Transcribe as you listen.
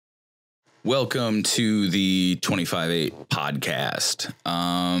Welcome to the 25/8 podcast.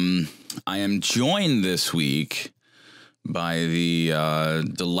 I am joined this week by the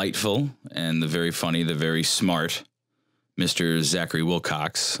delightful and the very funny, the very smart Mr. Zachary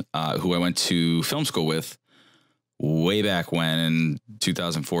Wilcox, who I went to film school with way back when in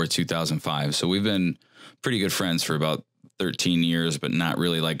 2004, 2005. So we've been pretty good friends for about 13 years, but not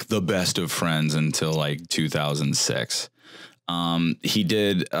really like the best of friends until like 2006. He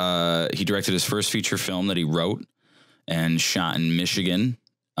directed his first feature film that he wrote and shot in Michigan,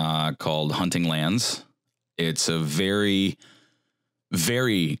 called Hunting Lands. It's a very,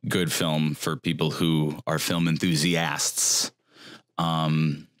 very good film for people who are film enthusiasts. But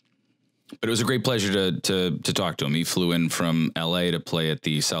it was a great pleasure to talk to him. He flew in from LA to play at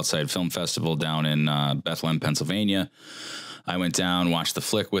the Southside Film Festival down in, Bethlehem, Pennsylvania. I went down, watched the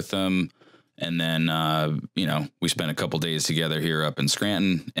flick with him. And then, we spent a couple days together here up in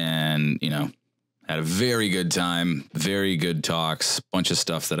Scranton and, had a very good time, very good talks, bunch of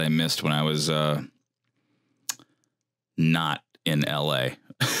stuff that I missed when I was not in LA.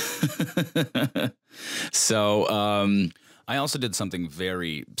 So I also did something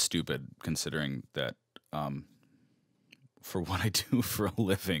very stupid considering that for what I do for a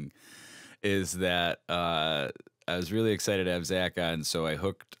living is that I was really excited to have Zach on, so I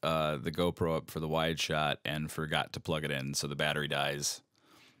hooked the GoPro up for the wide shot and forgot to plug it in, so the battery dies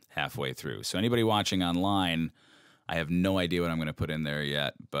halfway through. So anybody watching online, I have no idea what I'm going to put in there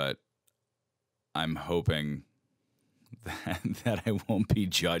yet, but I'm hoping that I won't be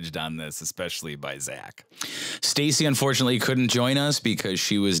judged on this, especially by Zach. Stacy, unfortunately, couldn't join us because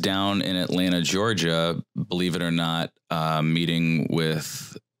she was down in Atlanta, Georgia, believe it or not, meeting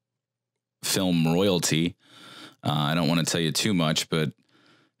with film royalty. I don't want to tell you too much, but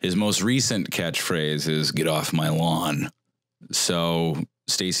his most recent catchphrase is "Get off my lawn." So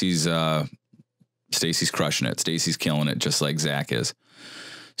Stacy's crushing it. Stacy's killing it, just like Zach is.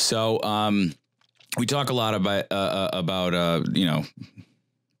 So we talk a lot about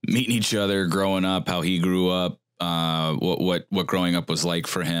meeting each other, growing up, how he grew up, what growing up was like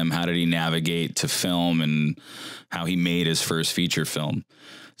for him, how did he navigate to film, and how he made his first feature film.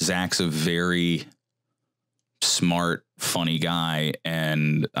 Zach's a very smart, funny guy,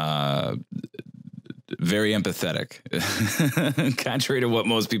 and very empathetic. Contrary to what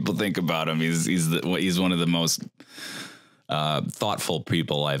most people think about him, he's one of the most thoughtful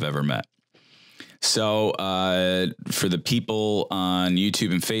people I've ever met. So for the people on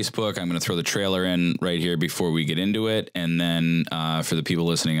YouTube and Facebook, I'm going to throw the trailer in right here before we get into it. And then for the people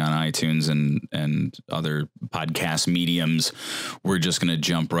listening on iTunes and other podcast mediums, we're just going to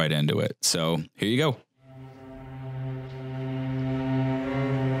jump right into it. So here you go.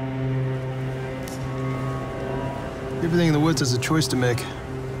 Everything in the woods has a choice to make.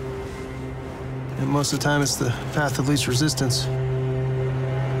 And most of the time, it's the path of least resistance.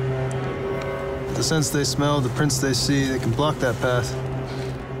 The scents they smell, the prints they see, they can block that path.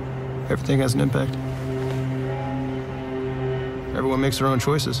 Everything has an impact. Everyone makes their own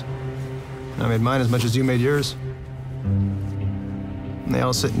choices. I made mine as much as you made yours. And they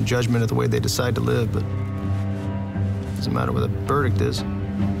all sit in judgment of the way they decide to live, but it doesn't matter what the verdict is.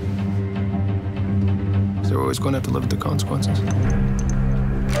 They're always going to have to live with the consequences.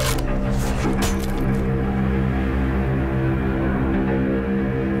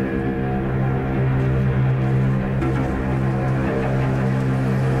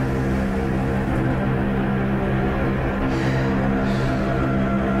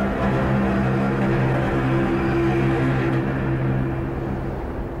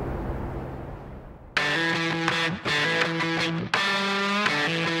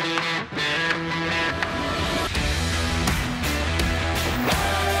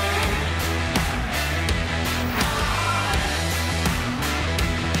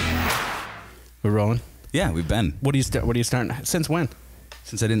 We're rolling. Yeah, we've been. What are you starting? Since when?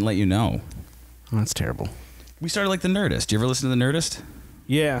 Since I didn't let you know. Oh, that's terrible. We started like The Nerdist. Do you ever listen to The Nerdist?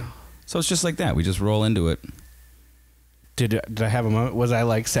 Yeah. So it's just like that. We just roll into it. Did I have a moment? Was I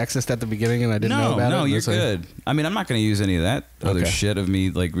like sexist at the beginning and I didn't know about it? No, you're good. I mean, I'm not going to use any of that other shit of me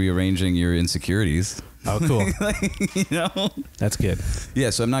like rearranging your insecurities. Oh, cool. That's good.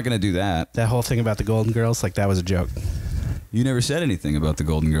 Yeah, so I'm not going to do that. That whole thing about the Golden Girls, like that was a joke. You never said anything about the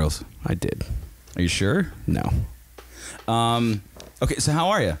Golden Girls. I did. Are you sure? No. Okay, so how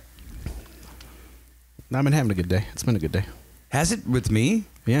are you? I've been having a good day. It's been a good day. Has it with me?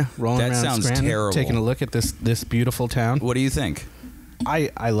 Yeah, rolling that around sounds Scranton, terrible. taking a look at this beautiful town. What do you think?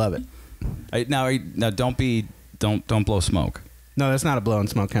 I love it. Now don't blow smoke. No, that's not a blow and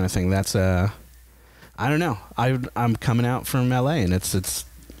smoke kind of thing. That's I don't know. I'm coming out from LA and it's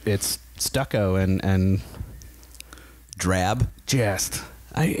it's stucco and drab. Just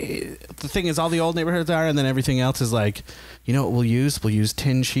the thing is, all the old neighborhoods are, and then everything else is like, you know what we'll use? We'll use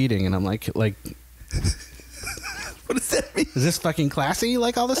tin sheeting, and I'm like. What does that mean? Is this fucking classy?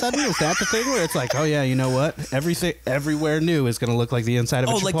 Like all of a sudden, is that the thing where it's like, oh yeah, you know what? Everything, everywhere new is going to look like the inside of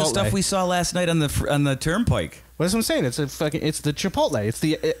a Chipotle. Like the stuff we saw last night on the turnpike. What is what I'm saying? It's the Chipotle. It's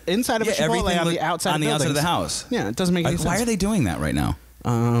the inside of a Chipotle on the outside of the house. Yeah, it doesn't make any sense. Why are they doing that right now?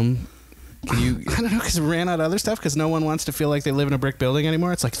 Can you? I don't know, because we ran out of other stuff. Because no one wants to feel like they live in a brick building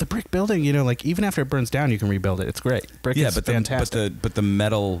anymore. It's like the brick building, you know, like even after it burns down, you can rebuild it. It's great. Brick is fantastic. But the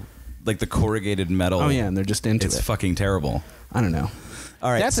metal. Like the corrugated metal. Oh yeah, and they're just into it. It's fucking terrible. I don't know.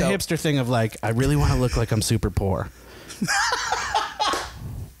 All right, that's a hipster thing of like, I really want to look like I'm super poor.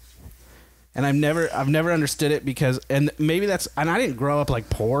 And I've never understood it because, and maybe that's, and I didn't grow up like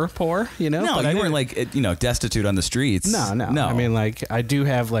poor, you know. No, you weren't like destitute on the streets. No. I mean, like I do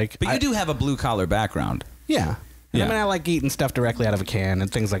have like, but you do have a blue collar background. Yeah. Yeah. I mean, I like eating stuff directly out of a can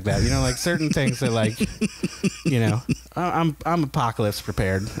and things like that. You know, like certain things are like, you know, I'm apocalypse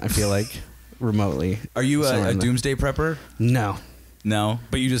prepared. I feel like remotely. Are you a doomsday prepper? No,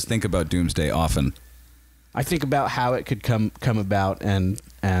 but you just think about doomsday often. I think about how it could come about, and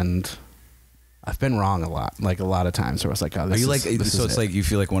I've been wrong a lot of times. Where I was like, oh, this are you is, like? this So is it's it. like you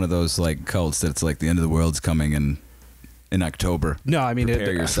feel like one of those like cults that it's like the end of the world's coming in October. No, I mean,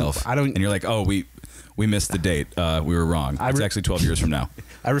 prepare yourself. I don't. And you're like, oh, we missed the date. We were wrong. It's actually 12 years from now.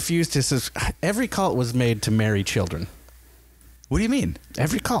 I refuse to. Every cult was made to marry children. What do you mean?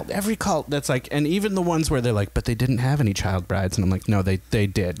 Every cult that's like, and even the ones where they're like, but they didn't have any child brides, and I'm like, no, they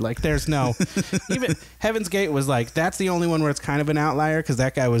did. Like, there's no. Even Heaven's Gate was like, that's the only one where it's kind of an outlier, because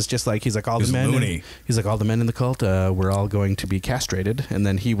that guy was just like, he's like all the men. He's like all the men in the cult. We're all going to be castrated, and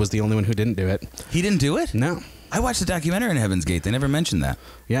then he was the only one who didn't do it. He didn't do it? No. I watched the documentary on Heaven's Gate. They never mentioned that.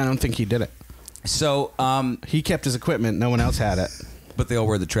 Yeah, I don't think he did it. So he kept his equipment. No one else had it. But they all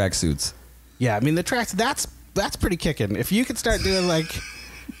wear the tracksuits. Yeah, I mean the tracks. That's pretty kicking. If you could start doing like,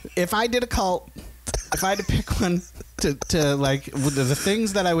 if I did a cult, if I had to pick one to like the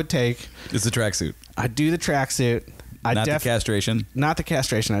things that I would take, it's the tracksuit. I'd do the tracksuit. Not the castration. Not the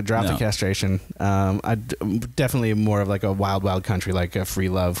castration. I'd drop the castration. I'd definitely more of like a wild country, like a free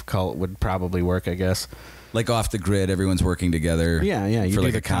love cult would probably work, I guess. Like off the grid, everyone's working together. Yeah. You for do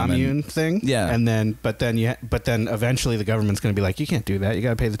like the a common commune thing. Yeah, and then but then eventually the government's going to be like, you can't do that. You got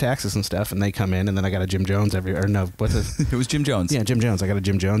to pay the taxes and stuff. And they come in, and then I got a Jim Jones it was Jim Jones. Yeah, Jim Jones. I got a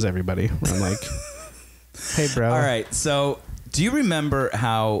Jim Jones everybody. Where I'm like, hey, bro. All right. So, do you remember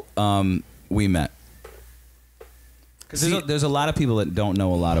how we met? Because there's a lot of people that don't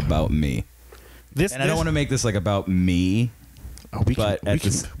know a lot about me. I don't want to make this like about me. Oh,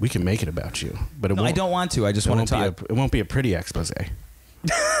 we can make it about you, but I don't want to. I just want to talk. It won't be a pretty expose.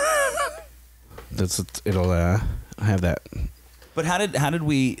 It'll have that. But how did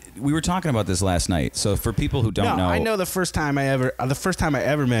we were talking about this last night? So for people who don't know, I know the first time I ever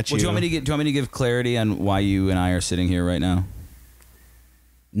met you. Do you want me to give clarity on why you and I are sitting here right now?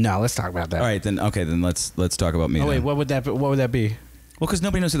 No, let's talk about that. All right, then. Okay, then let's talk about me. Oh wait, what would that be? Well, because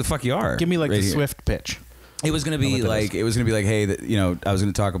nobody knows who the fuck you are. Give me like the Swift pitch. It was gonna be like hey, I was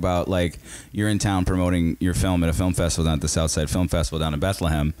gonna talk about like you're in town promoting your film at a film festival down at the Southside Film Festival down in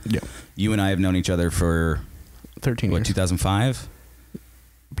Bethlehem. Yeah. You and I have known each other for 13 years. What, 2005?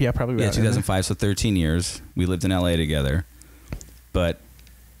 Yeah, probably. Right. Yeah, 2005. So 13 years. We lived in LA together, but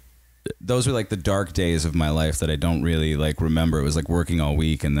those were like the dark days of my life that I don't really like remember. It was like working all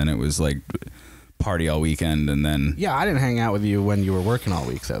week, and then it was like party all weekend, and then I didn't hang out with you when you were working all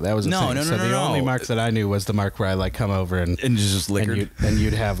week, though. That was the thing. No. The only Mark that I knew was the Mark where I like come over and just liquored, and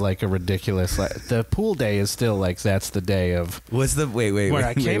you'd have like a ridiculous the pool day is still like that's the day of what's the where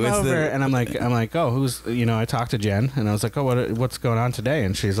I came over and I'm like oh who's I talked to Jen and I was like oh what's going on today,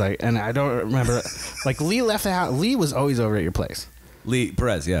 and she's like, and I don't remember like Lee left the house. Lee was always over at your place. Lee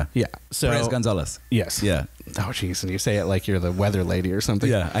Perez, yeah. So Perez Gonzalez. Yes. Yeah. Oh, jeez. And you say it like you're the weather lady or something.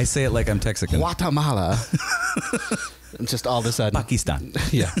 Yeah, I say it like I'm Texican. Guatemala. Just all of a sudden. Pakistan.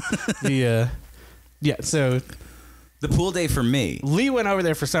 Yeah. So the pool day for me. Lee went over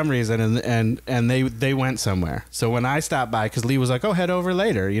there for some reason, and they went somewhere. So when I stopped by, because Lee was like, oh, head over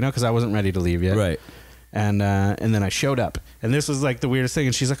later, because I wasn't ready to leave yet. Right. And then I showed up, and this was like the weirdest thing.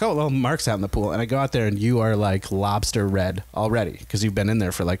 And she's like, "Oh, well, Mark's out in the pool." And I go out there, and you are like lobster red already because you've been in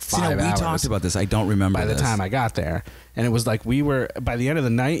there for like 5 hours. We talked about this. I don't remember. By the time I got there, and it was like by the end of the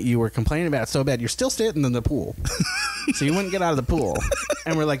night, you were complaining about it so bad. You're still sitting in the pool, so you wouldn't get out of the pool.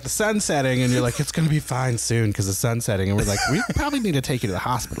 And we're like, the sun's setting, and you're like, it's gonna be fine soon because the sun's setting. And we're like, we probably need to take you to the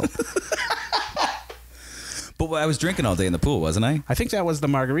hospital. But I was drinking all day in the pool, wasn't I? I think that was the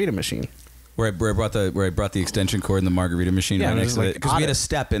margarita machine. Where I brought the extension cord and the margarita machine right next to it, because we had a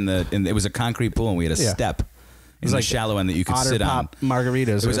step in it was a concrete pool and we had a step in the shallow end that you could sit on. Otter Pop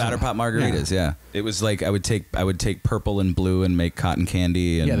margaritas. It was Otter Pop margaritas. Yeah. It was like I would take purple and blue and make cotton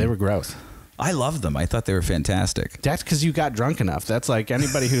candy. And yeah, they were gross. I loved them. I thought they were fantastic. That's because you got drunk enough. That's like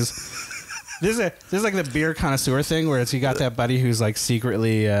anybody who's. There's like the beer connoisseur thing where it's you got that buddy who's like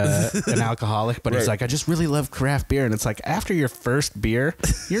secretly an alcoholic, but he's like, I just really love craft beer, and it's like after your first beer,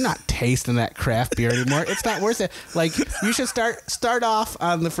 you're not tasting that craft beer anymore. It's not worth it. Like you should start off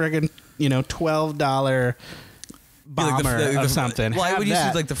on the friggin' $12 bomber of something. Well, I would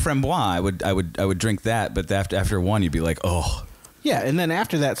use like the Framboise. I would drink that, but after one, you'd be like, oh. Yeah, and then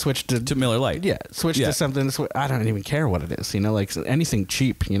after that, switch to Miller Lite. Yeah, switch to something. I don't even care what it is. Like anything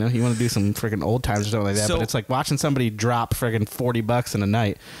cheap. You want to do some freaking old times or something like that. But it's like watching somebody drop freaking $40 in a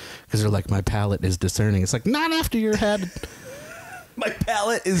night because they're like, my palate is discerning. It's like not after your head. My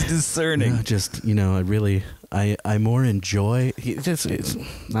palate is discerning. I more enjoy. I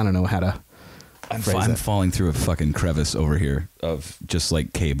don't know how to. I'm falling through a fucking crevice over here of just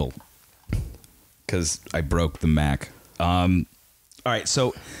like cable because I broke the Mac. All right,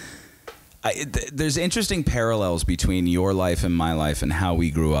 so there's interesting parallels between your life and my life and how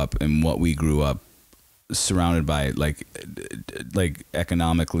we grew up and what we grew up surrounded by, like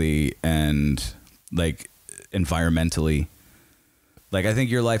economically and like environmentally. Like I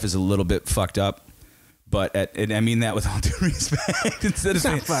think your life is a little bit fucked up, but and I mean that with all due respect. Instead of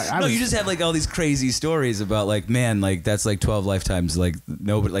saying, you just have like all these crazy stories about like, man, like that's like 12 lifetimes. Like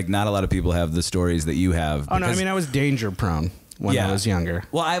nobody, not a lot of people have the stories that you have. Oh no, I mean I was danger prone when I was younger.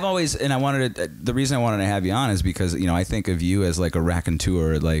 Well, I've always, and the reason I wanted to have you on is because, I think of you as like a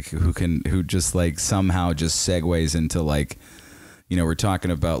raconteur, like who just like somehow just segues into like, we're talking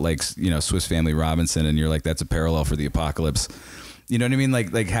about like, Swiss Family Robinson and you're like, that's a parallel for the apocalypse. You know what I mean?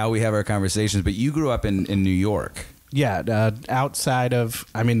 Like how we have our conversations, but you grew up in New York. Yeah. Outside of,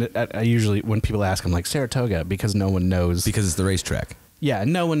 I usually, when people ask, I'm like Saratoga because no one knows. Because it's the racetrack. Yeah,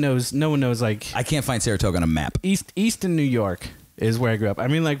 no one knows. Like I can't find Saratoga on a map. Easton New York is where I grew up.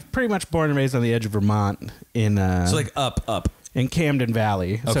 Like pretty much born and raised on the edge of Vermont in. So like up in Camden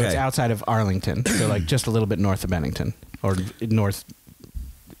Valley. Okay. So it's outside of Arlington. So like just a little bit north of Bennington or north.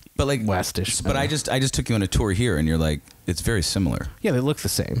 But like westish. But I just took you on a tour here, and you're like, it's very similar. Yeah, they look the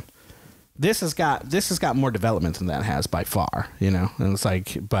same. This has got more development than that has by far. And it's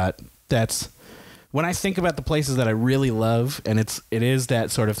like, but that's. When I think about the places that I really love, and it is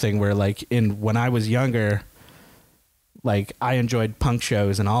that sort of thing where like when I was younger, like I enjoyed punk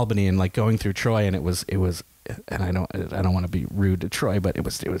shows in Albany and like going through Troy, and it was, and I don't want to be rude to Troy, but it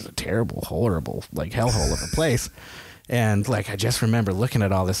was a terrible, horrible, like hellhole of a place. And like I just remember looking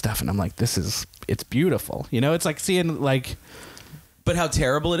at all this stuff, and I'm like, it's beautiful. It's like seeing like. But how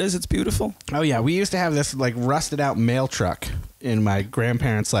terrible it is, it's beautiful. Oh yeah, we used to have this like rusted out mail truck in my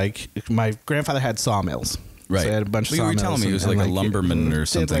grandparents. Like my grandfather had sawmills, right? So they had a bunch of sawmills. You were telling me he was like a lumberman or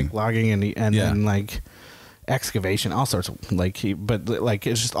something. Did like logging and then like excavation, all sorts of but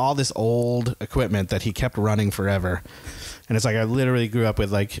it's just all this old equipment that he kept running forever. And it's like I literally grew up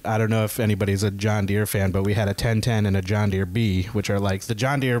with like, I don't know if anybody's a John Deere fan, but we had a 1010 and a John Deere B, which are like the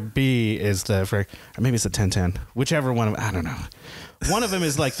John Deere B is or maybe it's a 1010, whichever one I don't know. One of them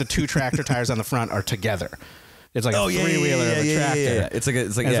is like the two tractor tires on the front are together. It's like a three-wheeler of a tractor.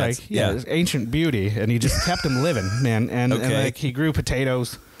 Yeah. It's ancient beauty, and he just kept him living, man. And like he grew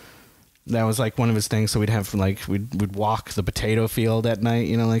potatoes. That was like one of his things. So we'd have like we'd walk the potato field at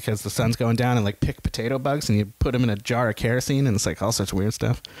night, like as the sun's going down, and like pick potato bugs, and you put them in a jar of kerosene, and it's like all sorts of weird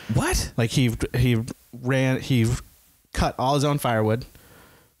stuff. What? Like he cut all his own firewood,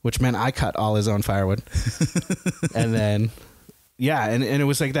 which meant I cut all his own firewood, and then. Yeah, and it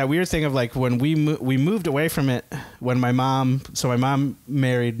was like that weird thing of like when we moved away from it when my mom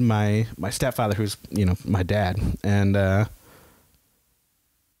married my stepfather, who's my dad, and how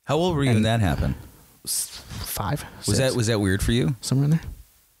old were you when that happened? 5. Was that weird for you? Somewhere in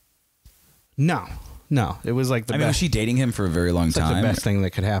there? No, it was like the best. Was she dating him for a very long time? Like the best thing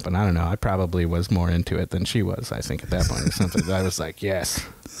that could happen. I don't know. I probably was more into it than she was. I think at that point or something. I was like, yes,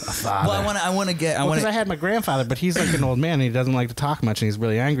 a father. Well, I want to get. Because I had my grandfather, but he's like an old man and he doesn't like to talk much and he's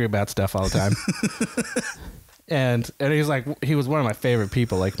really angry about stuff all the time. and he was one of my favorite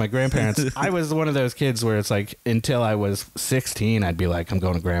people. Like my grandparents, I was one of those kids where it's like until I was 16, I'd be like, I'm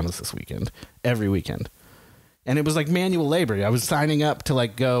going to grandma's this weekend, every weekend. And it was like manual labor. I was signing up to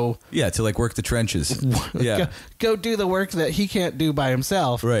like go... Yeah, to like work the trenches. Yeah. Go do the work that he can't do by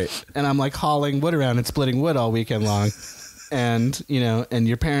himself. Right. And I'm like hauling wood around and splitting wood all weekend long. and you know, and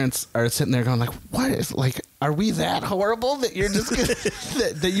your parents are sitting there going like, what is, like, are we that horrible that you're just gonna,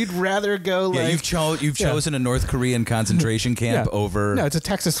 that you'd rather go like, you've chosen a North Korean concentration camp over. No, it's a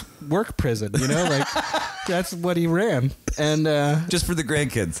Texas work prison, you know, like that's what he ran. And just for the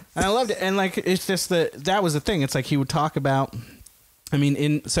grandkids. And I loved it. And like, it's just that was the thing. It's like he would talk about, I mean,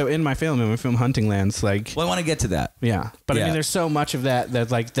 in my film Hunting Lands, like, well, I want to get to that. Yeah. But I mean, there's so much of that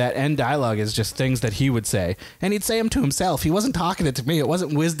like that end dialogue is just things that he would say, and he'd say them to himself. He wasn't talking it to me. It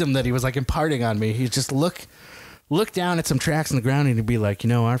wasn't wisdom that he was like imparting on me. He'd just look down at some tracks in the ground and he'd be like, you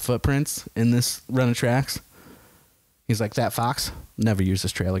know, our footprints in this run of tracks. He's like, that fox never use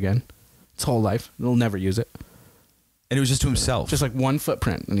this trail again. Its whole life, it'll never use it. And it was just to himself, just like one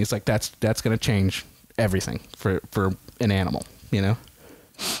footprint, and he's like, that's going to change everything for an animal. You know.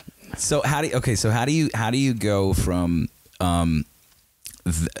 So how do you go from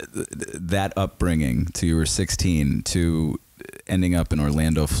that upbringing to you were 16 to ending up in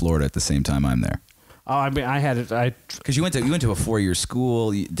Orlando, Florida at the same time I'm there? Oh, I mean, I had it. Because you went to a 4-year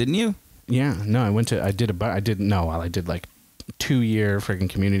school, didn't you? Yeah. No, I did like 2-year freaking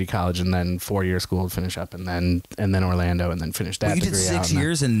community college and then 4-year school to finish up and then Orlando and then finished that. Well, you did 6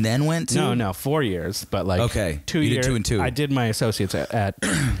 years and then went to? No, 4 years, but like 2 years. You did 2 and 2. I did my associates at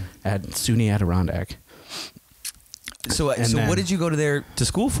SUNY Adirondack. So what did you go to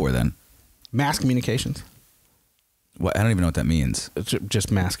school for then? Mass communications. What? I don't even know what that means. It's just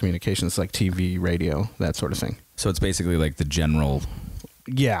mass communications, like TV, radio, that sort of thing. So it's basically like the general.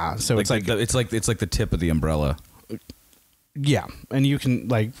 Yeah. So it's like the tip of the umbrella. Yeah, and you can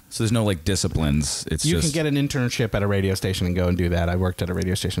like. So there's no like disciplines. You can get an internship at a radio station and go and do that. I worked at a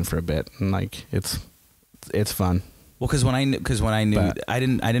radio station for a bit, and like it's fun. Well, because when I knew, I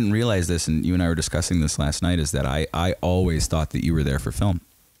didn't realize this, and you and I were discussing this last night. Is that I always thought that you were there for film.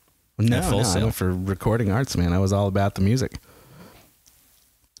 No, I went for recording arts, man. I was all about the music.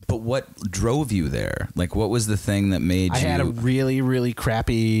 But what drove you there? Like, what was the thing that made you? I had a really, really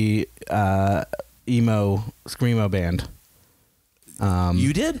crappy emo screamo band.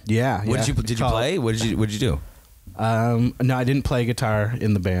 You did? Yeah. What did you play? What did you do? No, I didn't play guitar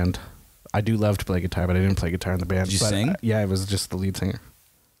in the band. I do love to play guitar, but I didn't play guitar in the band. Did you sing? Yeah, I was just the lead singer.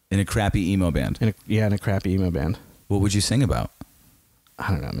 In a crappy emo band? In a crappy emo band. What would you sing about? I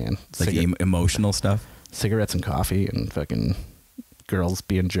don't know, man. Like emotional stuff? Cigarettes and coffee and fucking girls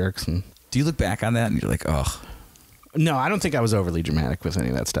being jerks. And do you look back on that and you're like, ugh? No, I don't think I was overly dramatic with any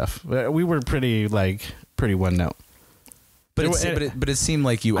of that stuff. We were pretty one note. But it seemed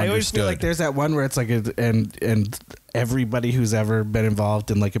like you understood. I always feel like there's that one where it's like, and everybody who's ever been involved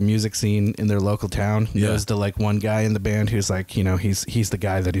in like a music scene in their local town knows the like one guy in the band who's like, you know, he's the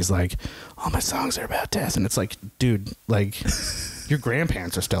guy that he's like, all my songs are about death, and it's like, dude, like your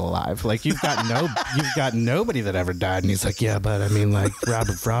grandparents are still alive, like you've got nobody that ever died, and he's like, yeah, but I mean, like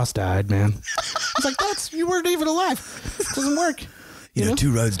Robert Frost died, man. It's like, you weren't even alive. It doesn't work. You know,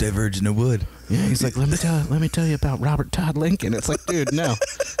 two roads diverge in a wood. Yeah, he's like, let me tell you about Robert Todd Lincoln. It's like, dude, no,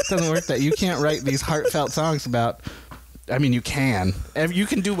 it doesn't work. That you can't write these heartfelt songs about. I mean, you can. You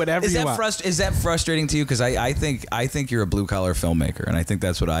can do whatever you want. Is that frustrating to you? Because I think you're a blue collar filmmaker, and I think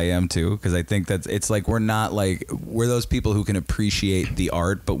that's what I am too. Because I think that it's like we're those people who can appreciate the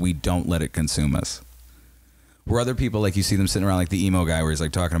art, but we don't let it consume us. Where other people, like you see them sitting around like the emo guy where he's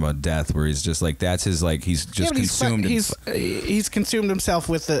like talking about death, where he's just like, that's his, like, he's just consumed. He's consumed himself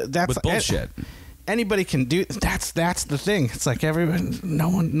with with bullshit. Anybody can do that's the thing. It's like no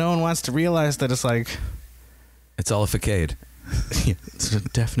one wants to realize that it's like it's all a facade. Yeah, it's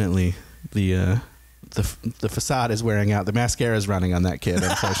definitely the facade is wearing out. The mascara is running on that kid,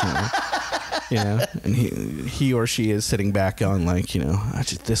 unfortunately. You know, and he or she is sitting back on like, you know,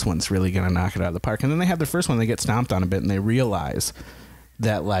 this one's really gonna knock it out of the park. And then they have the first one, they get stomped on a bit, and they realize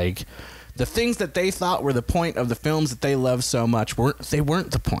that like the things that they thought were the point of the films that they love so much weren't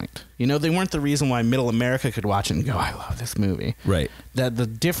the point. You know, they weren't the reason why middle America could watch it and go, I love this movie. Right. That the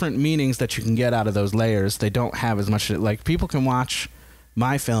different meanings that you can get out of those layers, they don't have as much. Like, people can watch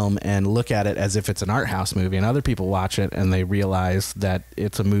my film and look at it as if it's an art house movie, and other people watch it and they realize that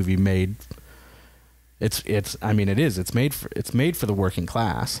it's a movie made. It's made for the working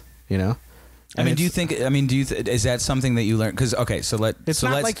class, you know. And is that something that you learned? Because it's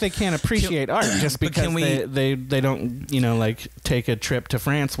not like they can't appreciate art just because they don't, you know, like take a trip to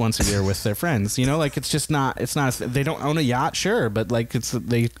France once a year with their friends, you know, like it's not they don't own a yacht, sure, but like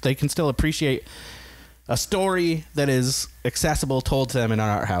they can still appreciate a story that is accessible, told to them in an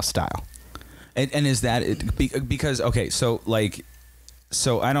art house style. And is that because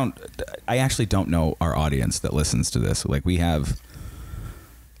I actually don't know our audience that listens to this. Like, we have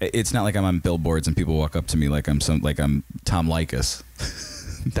It's not like I'm on billboards and people walk up to me like I'm Tom Likas.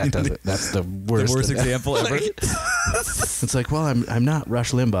 That doesn't. That's the worst. The worst example ever. It's like, well, I'm not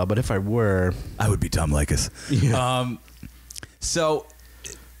Rush Limbaugh, but if I were, I would be Tom Likas. Yeah. So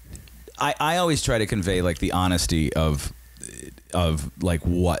I always try to convey like the honesty of like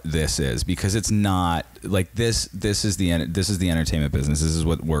what this is, because it's not like this is the entertainment business. This is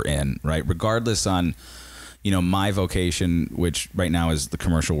what we're in, right? Regardless on, my vocation, which right now is the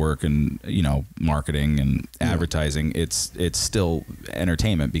commercial work and, marketing and advertising, it's still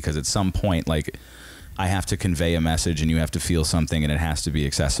entertainment, because at some point, like, I have to convey a message and you have to feel something, and it has to be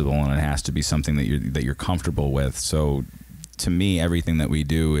accessible, and it has to be something that you're comfortable with. So to me, everything that we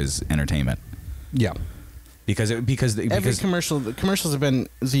do is entertainment. Yeah. Because every commercial, the commercials have been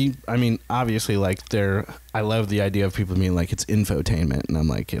obviously, like, I love the idea of people being like, it's infotainment, and I'm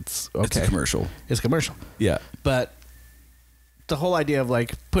like, it's okay. It's a commercial. It's a commercial. Yeah. But the whole idea of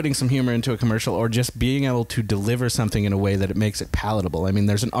like putting some humor into a commercial, or just being able to deliver something in a way that it makes it palatable. I mean,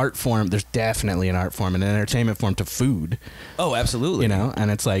 there's definitely an art form and an entertainment form to food. Oh, absolutely.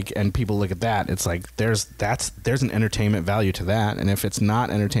 And it's like, and people look at that, it's like, there's an entertainment value to that. And if it's not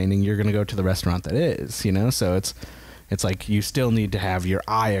entertaining, you're going to go to the restaurant that is, so it's like, you still need to have your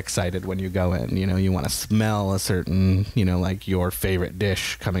eye excited when you go in, you want to smell a certain, like your favorite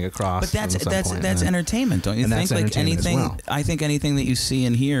dish coming across. But that's entertainment, don't you think? Like anything, well. I think anything that you see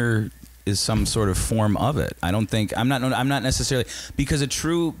and hear is some sort of form of it. I'm not necessarily, because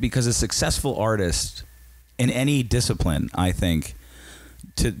a successful artist in any discipline, I think,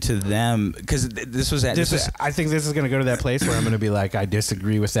 to them, because I think this is going to go to that place where I'm going to be like, I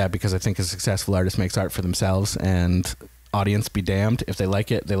disagree with that, because I think a successful artist makes art for themselves, and audience be damned. If they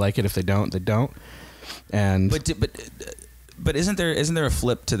like it, they like it. If they don't, they don't. And but isn't there a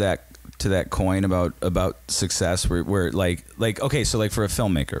flip to that coin about success where like okay, so like for a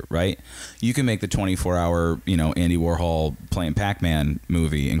filmmaker, right, you can make the 24-hour Andy Warhol playing Pac-Man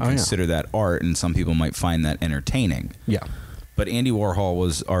movie and consider that art, and some people might find that entertaining. Yeah. But Andy Warhol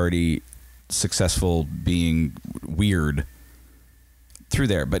was already successful being weird through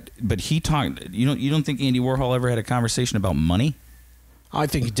there. But he talked. You don't think Andy Warhol ever had a conversation about money? I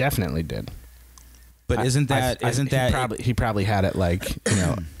think he definitely did. But he probably had it like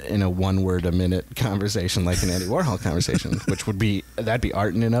in a 1 word a minute conversation, like an Andy Warhol conversation, which that'd be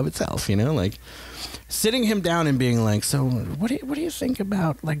art in and of itself. Like sitting him down and being like, so what do you think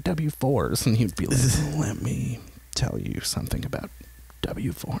about like W4s? And he'd be like, let me tell you something about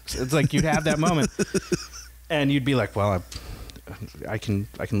W4s. It's like you'd have that moment, and you'd be like, well, I can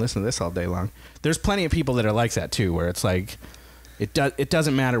listen to this all day long. There's plenty of people that are like that too, where it's like it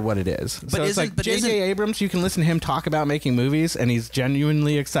doesn't matter what it is. But so it's like J.J. Abrams, you can listen to him talk about making movies, and he's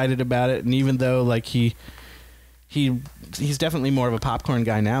genuinely excited about it. And even though like he's definitely more of a popcorn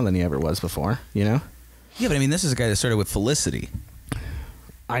guy now than he ever was before, Yeah, but I mean, this is a guy that started with Felicity.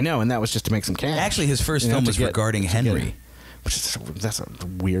 I know, and that was just to make some cash. Actually, his first film was regarding Henry. That's a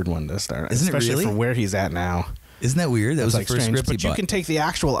weird one to start. Isn't it really? Especially for where he's at now. Isn't that weird? That was like the first script he bought. But you can take the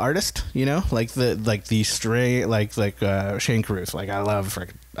actual artist, like the stray, like Shane Carruth. Like I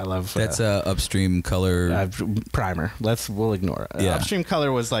love. That's Upstream Color Primer. We'll ignore it. Yeah. Upstream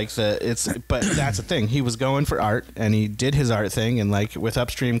Color was like but that's the thing. He was going for art, and he did his art thing. And like with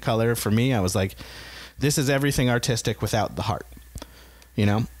Upstream Color, for me, I was like, this is everything artistic without the heart.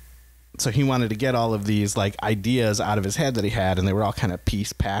 So he wanted to get all of these like ideas out of his head that he had, and they were all kind of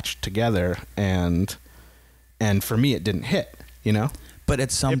piece patched together, and for me it didn't hit, But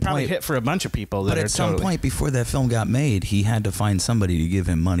at some point, it probably hit for a bunch of people. But at some point before that film got made, he had to find somebody to give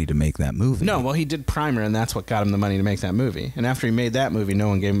him money to make that movie. No, well, he did Primer, and that's what got him the money to make that movie. And after he made that movie, no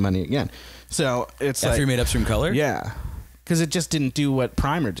one gave him money again. So it's after he made Upstream Color, yeah, because it just didn't do what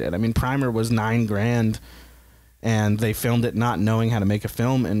Primer did. I mean, Primer was $9,000. And they filmed it not knowing how to make a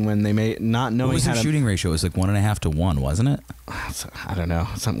film, and when they made not knowing what was how the to shooting ratio? It was like 1.5 to 1, wasn't it? I don't know,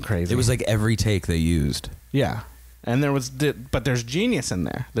 something crazy. It was like every take they used. Yeah, and but there's genius in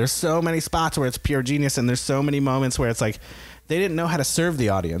there. There's so many spots where it's pure genius, and there's so many moments where it's like they didn't know how to serve the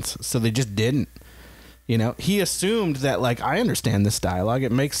audience, so they just didn't. He assumed that like I understand this dialogue,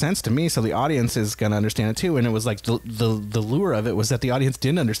 it makes sense to me, so the audience is gonna understand it too. And it was like the lure of it was that the audience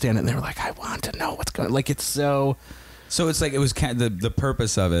didn't understand it, and they were like, I want to know what's going. Like it's so. So it's like it was the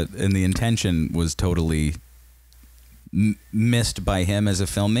purpose of it and the intention was totally missed by him as a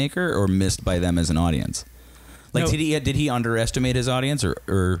filmmaker, or missed by them as an audience. Like, no. Did he underestimate his audience,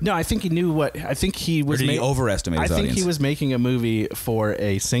 or no? I think he knew what. I think he was. Or did he overestimate his audience? I think he was making a movie for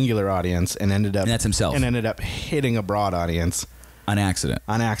a singular audience and ended up. And that's himself. And ended up hitting a broad audience on accident.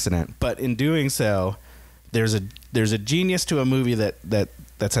 But in doing so, there's a genius to a movie that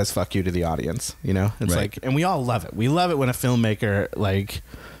that says "fuck you" to the audience. You know, it's Right. like, and we all love it. We love it when a filmmaker like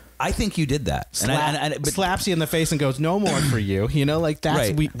I think you did that. But slaps you in the face and goes, "No more for you." You know, like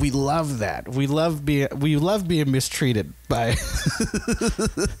that's Right. we love that. We love being mistreated by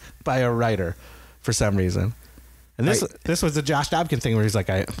by a writer for some reason. And this was the Josh Dobkin thing where he's like,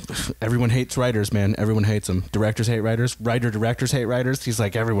 everyone hates writers, man. Everyone hates them. Directors hate writers. Directors hate writers. He's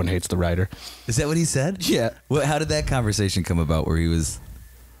like, everyone hates the writer. Is that what he said? Yeah. Well, how did that conversation come about where he was...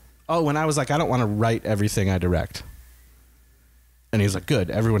 Oh, when I was like, I don't want to write everything I direct. And he's like, good.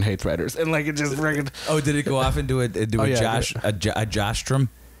 Everyone hates writers. And like, it just friggin'... Oh, did it go off into a Josh-trum?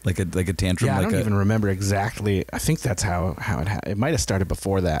 Like a tantrum? Yeah, like I don't even remember exactly. I think that's how it might have started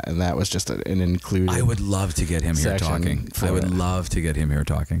before that, and that was just an included. I would love to get him here section talking. for I would it. love to get him here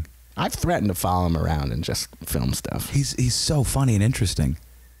talking. I've threatened to follow him around and just film stuff. He's so funny and interesting.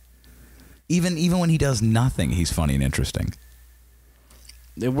 Even when he does nothing, he's funny and interesting.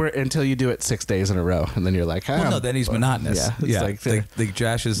 Until you do it 6 days in a row, and then you're like, Well, no, then he's monotonous. Yeah, it's like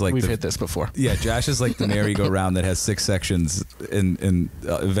Josh is like we've hit this before. Yeah, Josh is like the merry-go-round that has 6 sections, and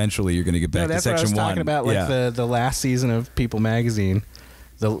eventually you're going to get back to That's section what I was 1. talking about, like the last season of People magazine.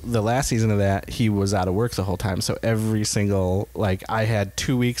 The last season of that, he was out of work the whole time. So every single, like, I had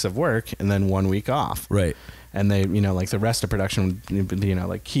 2 weeks of work and then 1 week off. Right. And they, you know, like the rest of production, you know,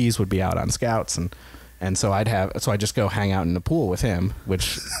 like Keys would be out on scouts, and so I'd just go hang out in the pool with him,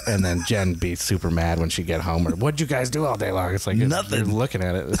 and then Jen be super mad when she get home, or what'd you guys do all day long? It's like, nothing. You're looking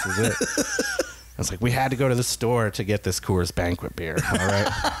at it. This is it. It's like, we had to go to the store to get this Coors Banquet beer. All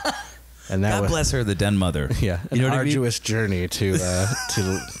right. And that God bless her, the den mother. Yeah. You know what I mean? Arduous journey to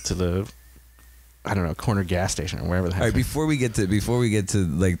the, I don't know, corner gas station or wherever the heck. All right, before we get to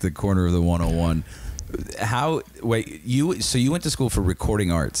like the corner of the 101, you went to school for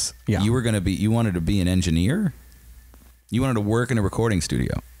recording arts. Yeah. You wanted to be an engineer? You wanted to work in a recording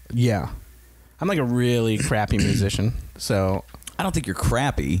studio? Yeah. I'm like a really crappy musician, so I don't think you're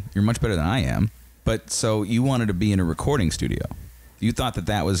crappy. You're much better than I am. But so you wanted to be in a recording studio. You thought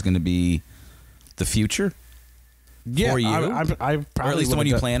that was going to be the future? Yeah, for you? I probably or at least the one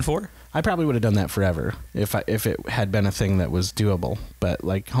you planned for? I probably would have done that forever if it had been a thing that was doable. But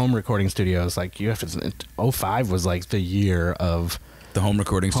like home recording studios, like you have to. 05 was like the year of the home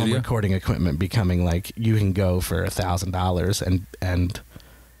recording studio. Home recording equipment becoming like you can go for $1,000 and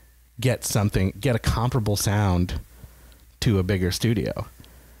get a comparable sound to a bigger studio.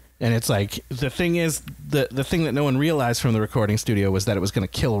 And it's like the thing is the thing that no one realized from the recording studio was that it was going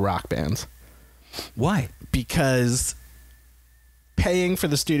to kill rock bands. Why? Because paying for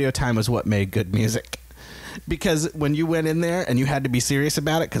the studio time was what made good music. Because when you went in there and you had to be serious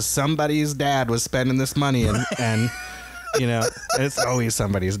about it because somebody's dad was spending this money and you know, it's always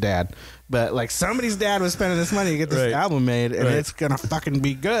somebody's dad. But like somebody's dad was spending this money to get this album made and it's going to fucking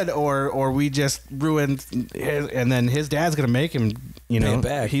be good or we just ruined his, and then his dad's going to make him, you know,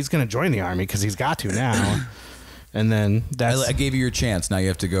 he's going to join the army because he's got to now. And then I gave you your chance. Now you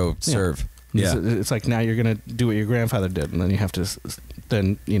have to go serve. Yeah. It's like now you're going to do what your grandfather did. And then you have to,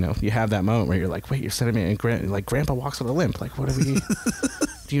 then, you know, you have that moment where you're like, wait, you're sending me, and like grandpa walks with a limp. Like, what are we,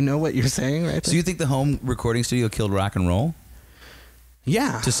 do you know what you're saying right there? So you think the home recording studio killed rock and roll?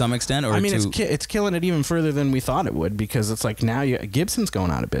 Yeah. To some extent? Or I mean, it's killing it even further than we thought it would because it's like now Gibson's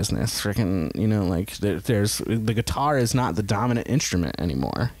going out of business. Freaking, you know, like there's the guitar is not the dominant instrument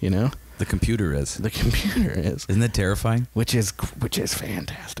anymore, you know? The computer is. The computer is. Isn't that terrifying? Which is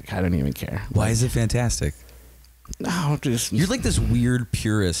fantastic. I don't even care. Why is it fantastic? No, just you're like this weird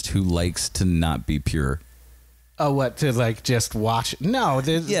purist who likes to not be pure. Oh, what, to like just watch? No,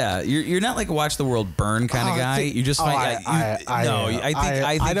 yeah, you're not like a watch the world burn kind of guy. You just find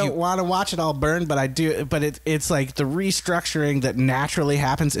I don't want to watch it all burn, but I do. But it's like the restructuring that naturally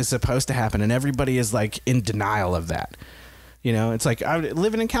happens is supposed to happen, and everybody is like in denial of that. You know, it's like I'm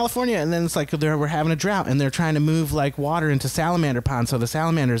living in California, and then it's like we're having a drought, and they're trying to move like water into salamander ponds, so the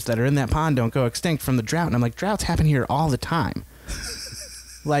salamanders that are in that pond don't go extinct from the drought. And I'm like, droughts happen here all the time.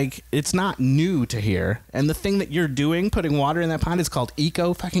 Like, it's not new to here. And the thing that you're doing, putting water in that pond, is called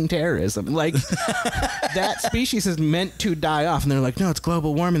eco-fucking-terrorism. Like, that species is meant to die off. And they're like, no, it's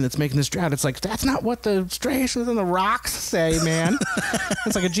global warming that's making this drought. It's like, that's not what the striations in the rocks say, man.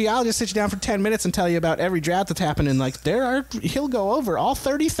 It's like a geologist sits you down for 10 minutes and tell you about every drought that's happening. Like, he'll go over all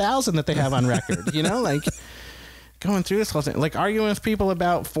 30,000 that they have on record, you know? Like, going through this whole thing, like arguing with people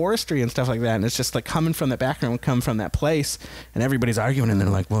about forestry and stuff like that, and it's just like coming from that background, come from that place, and everybody's arguing, and they're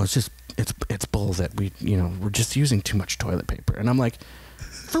like, well, it's bull that we're just using too much toilet paper, and I'm like,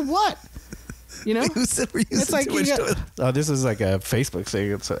 for what? You know, who said we're using it's like too much toilet? Oh, this is like a Facebook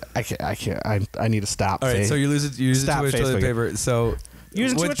thing. It's I can't. I need to stop. All right, so you're using too much toilet paper. So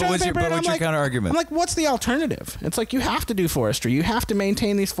using too much toilet paper. What's your counter argument? I'm like, what's the alternative? It's like, you have to do forestry. You have to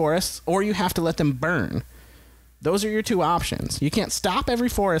maintain these forests, or you have to let them burn. Those are your two options. You can't stop every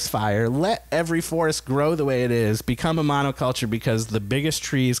forest fire, let every forest grow the way it is, become a monoculture because the biggest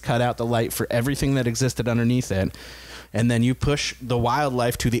trees cut out the light for everything that existed underneath it, and then you push the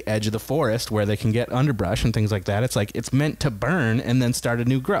wildlife to the edge of the forest where they can get underbrush and things like that. It's like, it's meant to burn and then start a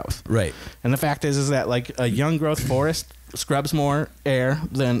new growth. Right. And the fact is that like a young growth forest scrubs more air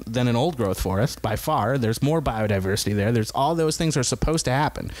than an old growth forest by far. There's more biodiversity there. There's all those things are supposed to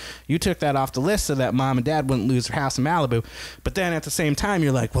happen. You took that off the list so that mom and dad wouldn't lose their house in Malibu. But then at the same time,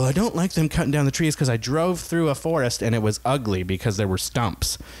 you're like, well, I don't like them cutting down the trees because I drove through a forest and it was ugly because there were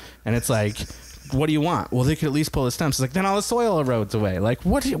stumps. And it's like, what do you want? Well, they could at least pull the stumps. It's like, then all the soil erodes away. Like,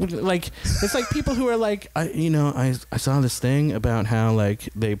 what? Like, it's like people who are like, I saw this thing about how like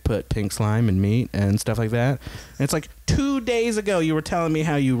they put pink slime in meat and stuff like that. And it's like 2 days ago you were telling me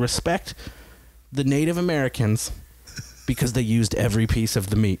how you respect the Native Americans because they used every piece of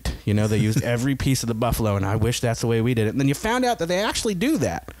the meat. You know, they used every piece of the buffalo, and I wish that's the way we did it. And then you found out that they actually do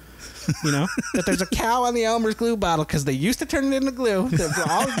that. You know, that there's a cow on the Elmer's glue bottle because they used to turn it into glue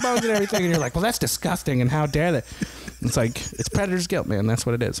for all the bones and everything, and you're like, well, that's disgusting, and how dare they? It's like, it's predator's guilt, man. That's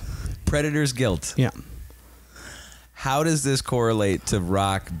what it is. Predator's guilt. Yeah. How does this correlate to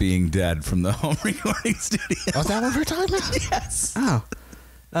Rock being dead from the home recording studio? Oh, is that what we're talking about? Yes.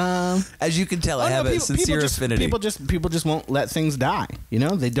 Oh. As you can tell, I have a sincere affinity. People just won't let things die. You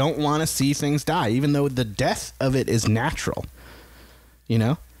know, they don't want to see things die, even though the death of it is natural. You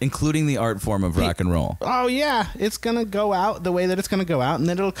know? Including the art form of rock and roll. Oh, yeah. It's going to go out the way that it's going to go out, and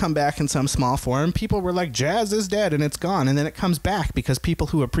then it'll come back in some small form. People were like, jazz is dead, and it's gone. And then it comes back because people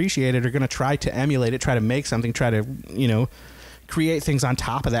who appreciate it are going to try to emulate it, try to make something, try to, you know, create things on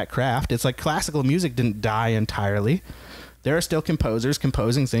top of that craft. It's like classical music didn't die entirely. There are still composers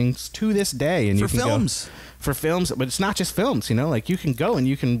composing things to this day. And for films. For films, but it's not just films, you know, like you can go and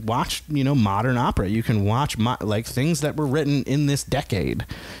you can watch, you know, modern opera. You can watch like things that were written in this decade.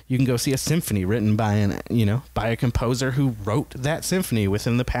 You can go see a symphony written by by a composer who wrote that symphony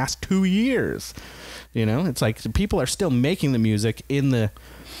within the past 2 years. You know, it's like people are still making the music in the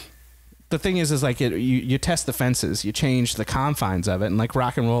thing is like you test the fences, you change the confines of it, and like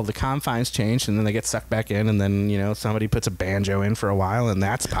rock and roll, the confines change, and then they get sucked back in, and then you know somebody puts a banjo in for a while, and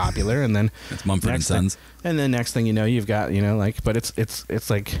that's popular, and then it's Mumford and Sons, and then next thing you know, you've got like, but it's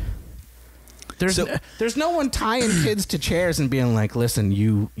like there's no one tying kids to chairs and being like, listen,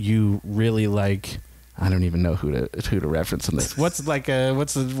 you really like. I don't even know who to reference in this. What's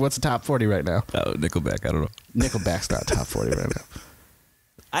the top 40 right now? Oh, Nickelback. I don't know. Nickelback's not top 40 right now.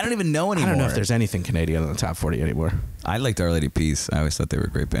 I don't even know anymore. I don't know if there's anything Canadian in the top 40 anymore. I liked Our Lady Peace. I always thought they were a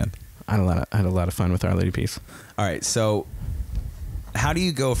great band. I had a lot of fun with Our Lady Peace. All right, so how do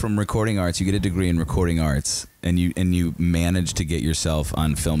you go from recording arts? You get a degree in recording arts, and you manage to get yourself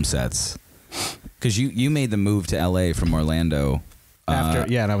on film sets because you made the move to LA from Orlando.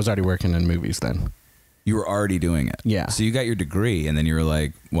 And I was already working in movies then. You were already doing it. Yeah. So you got your degree, and then you were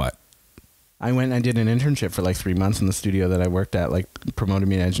like, what? I went and I did an internship for like 3 months in the studio that I worked at, like promoted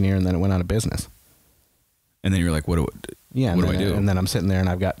me an engineer, and then it went out of business. And then you're like, what do I do? And then I'm sitting there and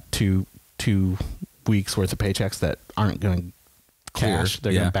I've got two weeks worth of paychecks that aren't going to cash.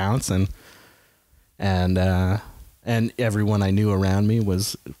 They're going to bounce. And everyone I knew around me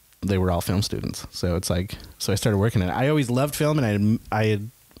they were all film students. So it's like, so I started working at it. I always loved film, and I had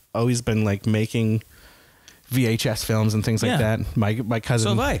always been like making VHS films and things like that. My cousin. So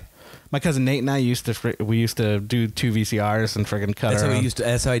have I. My cousin Nate and I used to do 2 VCRs and friggin' cut.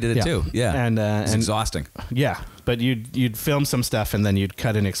 That's how I did it too. Yeah, and it's exhausting. Yeah, but you'd film some stuff and then you'd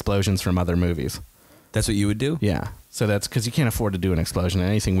cut in explosions from other movies. That's what you would do. Yeah, so that's because you can't afford to do an explosion. And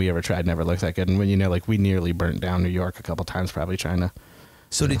anything we ever tried never looked that good. And when like we nearly burnt down New York a couple times, probably trying to.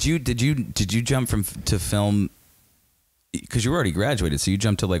 So did you jump to film? Because you were already graduated, so you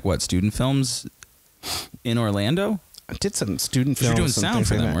jumped to like what, student films in Orlando? I did some student films. You're doing sound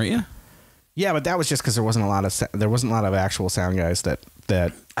for them, weren't you? Yeah, but that was just because there wasn't a lot of actual sound guys that.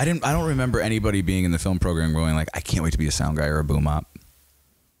 I don't remember anybody being in the film program going like, I can't wait to be a sound guy or a boom op.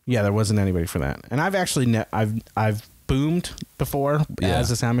 Yeah, there wasn't anybody for that. And I've actually I've boomed before as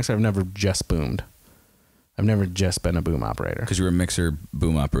a sound mixer. I've never just boomed. I've never just been a boom operator. Because you were a mixer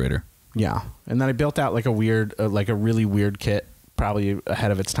boom operator. Yeah, and then I built out like a really weird kit, probably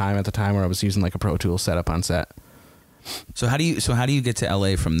ahead of its time at the time, where I was using like a Pro Tools setup on set. So how do you get to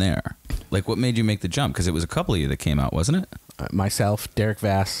LA from there? Like, what made you make the jump? Because it was a couple of you that came out, wasn't it? Myself, Derek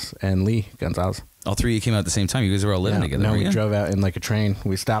Vass, and Lee Gonzalez. All three of you came out at the same time. You guys were all living together. No, we drove out in like a train.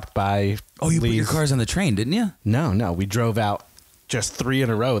 We stopped by. Oh, you put your cars on the train, didn't you? No, we drove out just 3 in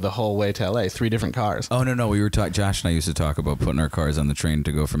a row the whole way to LA, 3 different cars. Oh, no. We were talking, Josh and I used to talk about putting our cars on the train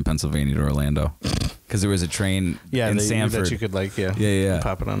to go from Pennsylvania to Orlando. Because there was a train in Sanford. That you could like,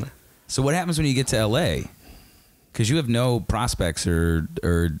 pop it on there. So what happens when you get to LA? Because you have no prospects or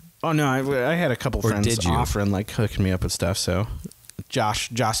Oh, no, I had a couple friends offering, like, hooking me up with stuff. So Josh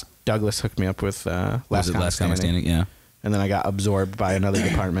Douglas hooked me up with Last Comic Standing. Yeah. And then I got absorbed by another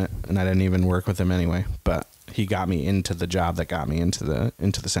department, and I didn't even work with him anyway. But he got me into the job that got me into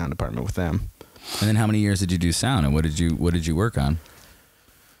the sound department with them. And then how many years did you do sound, and what did you work on?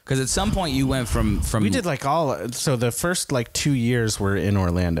 Because at some point you went from we did like so the first like 2 years were in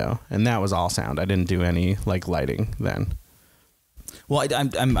Orlando, and that was all sound. I didn't do any like lighting then. Well,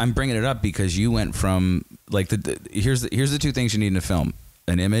 I'm bringing it up because you went from like here's the 2 things you need in a film: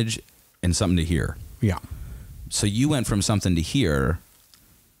 an image and something to hear. Yeah. So you went from something to hear,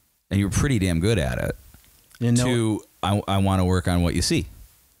 and you were pretty damn good at it. To I want to work on what you see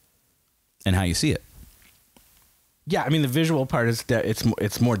and how you see it. Yeah, I mean the visual part is that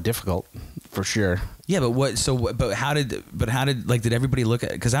it's more difficult for sure. Yeah, but how did like did everybody look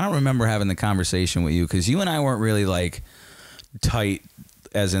at? Because I don't remember having the conversation with you because you and I weren't really like tight,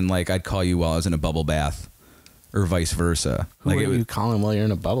 as in like I'd call you while I was in a bubble bath. Or vice versa. Who are you calling while you're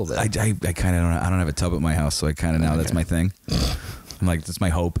in a bubble bath? I kind of don't. I don't have a tub at my house, so I kind of now that's my thing. I'm like, that's my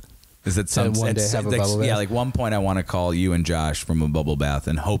hope. Is that one day have a bubble bath? Yeah, like one point I want to call you and Josh from a bubble bath,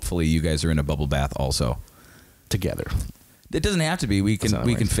 and hopefully you guys are in a bubble bath also together. It doesn't have to be. We can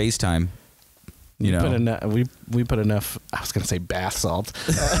FaceTime. You know, we put enough. I was gonna say bath salt.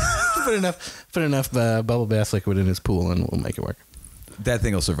 put enough bubble bath liquid in his pool, and we'll make it work. That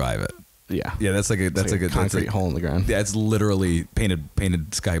thing will survive it. Yeah, yeah, that's like a concrete hole in the ground. Yeah, it's literally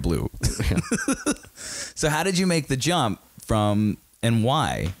painted sky blue. Yeah. So how did you make the jump from, and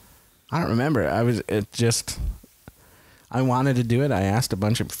why? I don't remember. I wanted to do it. I asked a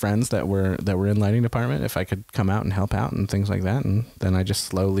bunch of friends that were in lighting department if I could come out and help out and things like that, and then I just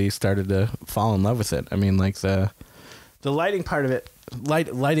slowly started to fall in love with it. I mean, like the lighting part of it,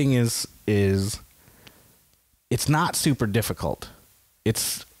 lighting is it's not super difficult.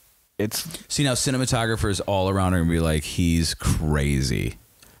 See, now cinematographers all around are gonna be like, he's crazy.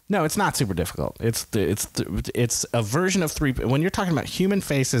 No, it's not super difficult. It's a version of when you're talking about human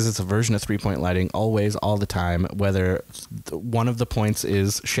faces, it's a version of 3-point lighting always, all the time, whether one of the points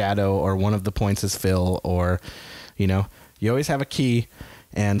is shadow or one of the points is fill, or you always have a key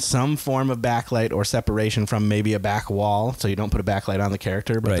and some form of backlight or separation from maybe a back wall, so you don't put a backlight on the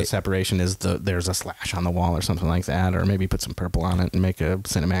character, but the separation is there's a slash on the wall or something like that, or maybe put some purple on it and make a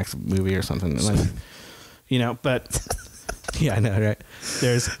Cinemax movie or something. But yeah, I know, right?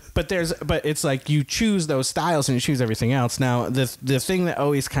 But it's like you choose those styles and you choose everything else. Now, the thing that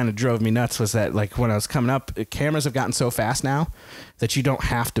always kind of drove me nuts was that, like, when I was coming up, cameras have gotten so fast now that you don't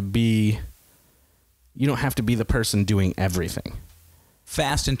have to be the person doing everything.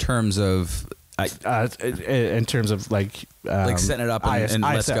 Fast in terms of like setting it up and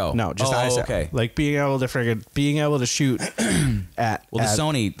let's go. No, just ISO. Okay. Like being able to shoot at the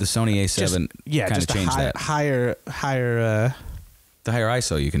Sony A7 kind of changed that. Higher the higher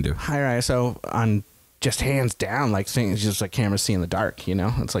ISO you can do. Higher ISO on just hands down, like things just like cameras see in the dark,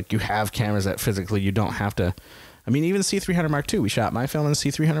 It's like you have cameras that physically you don't have to. I mean, even C300 Mark II. We shot my film in the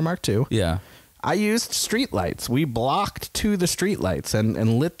C300 Mark II. Yeah. I used street lights. We blocked to the street lights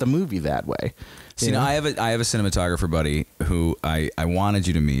and lit the movie that way. See, now I have a cinematographer buddy who I wanted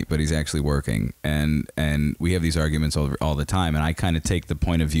you to meet, but he's actually working, and we have these arguments all the time, and I kind of take the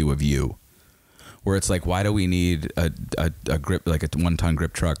point of view of you, where it's like, why do we need a grip, like a 1-ton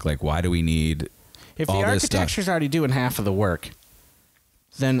grip truck? Like, why do we need if the architecture's already doing half of the work?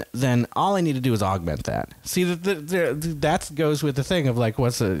 Then all I need to do is augment that. See, that goes with the thing of like,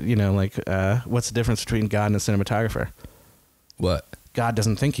 what's the difference between God and a cinematographer? What? God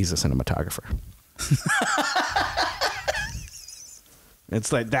doesn't think he's a cinematographer.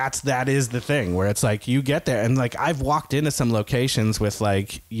 It's like that is the thing where it's like you get there and like I've walked into some locations with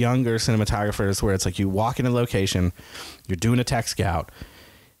like younger cinematographers where it's like you walk in a location, you're doing a tech scout,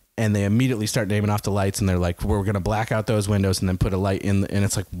 and they immediately start naming off the lights, and they're like, we're going to black out those windows and then put a light in. And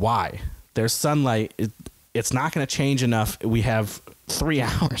it's like, why? There's sunlight. It's not going to change enough. We have 3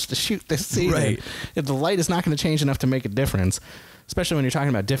 hours to shoot this scene. Right. If the light is not going to change enough to make a difference, especially when you're talking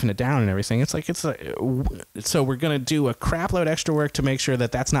about diffing it down and everything. It's like, so we're going to do a crap load extra work to make sure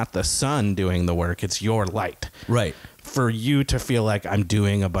that that's not the sun doing the work. It's your light. Right. For you to feel like I'm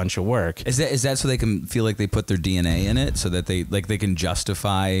doing a bunch of work. Is that so they can feel like they put their DNA in it, so that they can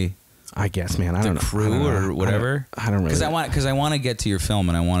justify I guess, man. I don't know. Crew or whatever. I don't really. Because I want to get to your film,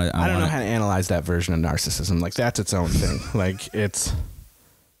 and I want to. I don't know how to analyze that version of narcissism. Like that's its own thing. Like it's.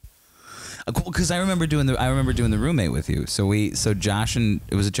 Because I remember doing the roommate with you. So Josh and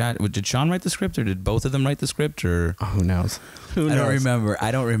did Sean write the script, or did both of them write the script, or who knows? Who knows?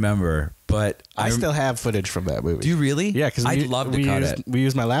 I don't remember. But I still have footage from that movie. Do you really? Yeah, because I'd love to cut it. We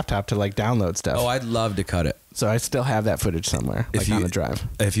use my laptop to like download stuff. Oh, I'd love to cut it. So I still have that footage somewhere, on the drive.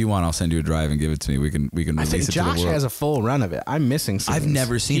 If you want, I'll send you a drive and give it to me. We can release I think it Josh to the world. has a full run of it. I'm missing scenes. I've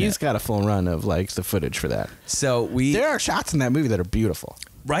never seen it. He's got a full run of like the footage for that. So there are shots in that movie that are beautiful.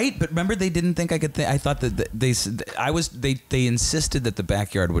 Right, but remember they didn't think I could. I thought that they insisted that the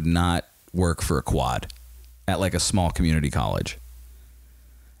backyard would not work for a quad at like a small community college.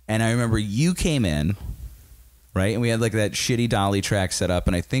 And I remember you came in, right, and we had like that shitty dolly track set up,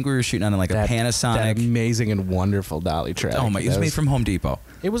 and I think we were shooting on like a Panasonic, that amazing and wonderful dolly track. Oh my! It was made from Home Depot.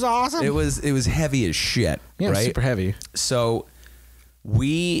 It was awesome. It was heavy as shit. Yeah, right? Super heavy. So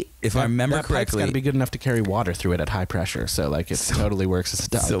if I remember that correctly, pipe's got to be good enough to carry water through it at high pressure. So like it totally works as a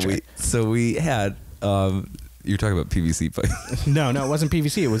dolly track. So we had. You're talking about PVC pipe. No, it wasn't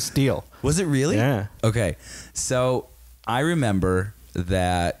PVC. It was steel. Was it really? Yeah. Okay. So I remember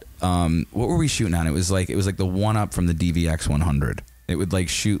that. What were we shooting on? It was like the one up from the DVX 100. It would like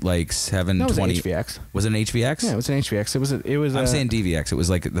shoot like 720. No, it was an HVX. Was it an HVX? Yeah, it was an HVX. It was. I'm saying DVX. It was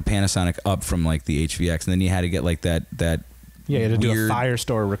like the Panasonic up from like the HVX, and then you had to get like that. Yeah, you had to do a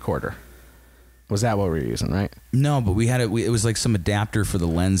Firestore recorder. Was that what we were using, right? No, but we had it. It was like some adapter for the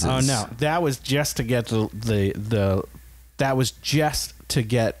lenses. Oh no, that was just to get that was just to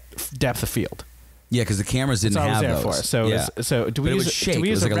get depth of field. Yeah, because the cameras didn't have those. For. So yeah. Do we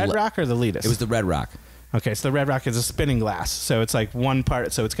use the Red Rock or the Letus? It was the Red Rock. Okay, so the Red Rock is a spinning glass. So it's like one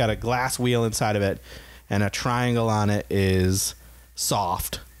part. So it's got a glass wheel inside of it, and a triangle on it is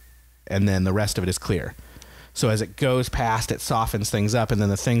soft, and then the rest of it is clear. So as it goes past, it softens things up, and then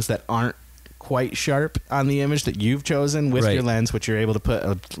the things that aren't quite sharp on the image that you've chosen with your lens, which you're able to put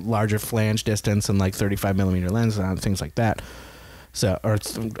a larger flange distance and like 35 millimeter lens on, things like that. So, or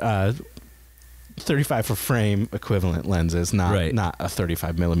 35 for frame equivalent lenses, not a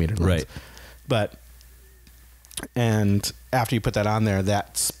 35 millimeter lens. Right. But, and after you put that on there,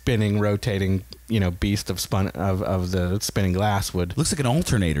 that spinning, rotating, beast of the spinning glass looks like an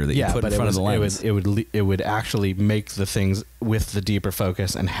alternator that you put in front of the lens. It would actually make the things with the deeper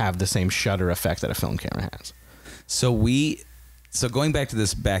focus and have the same shutter effect that a film camera has. So going back to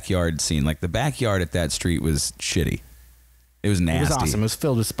this backyard scene, like the backyard at that street was shitty. It was nasty. It was awesome. It was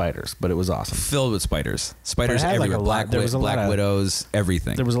filled with spiders, but it was awesome. Filled with spiders. Spiders everywhere. Black widows,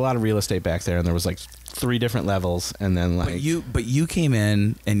 everything. There was a lot of real estate back there, and there was like 3 different levels, and then like. But you came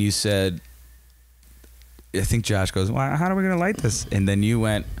in and you said, I think Josh goes, well, how are we going to light this? And then you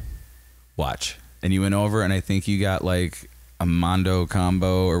went, watch. And you went over, and I think you got like a Mondo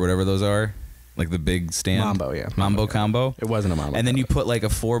combo or whatever those are. Like the big stand. Mambo, yeah. Mambo combo. It wasn't a Mambo. And then you put like a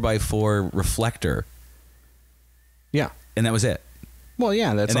 4x4 reflector. Yeah. And that was it. Well,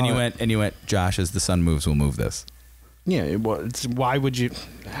 yeah, that's. And then you went. Josh, as the sun moves, we'll move this. Yeah. Why would you?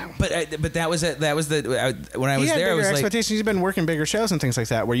 But that was it. That was when I was there. I was expectations. You've been working bigger shows and things like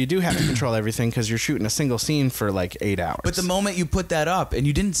that, where you do have to control everything because you're shooting a single scene for like 8 hours. But the moment you put that up and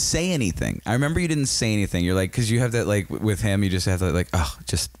you didn't say anything, I remember you didn't say anything. You're like, because you have that like with him, you just have to like, oh,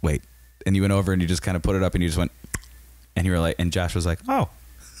 just wait. And you went over and you just kind of put it up and you just went, and you were like, and Josh was like, oh.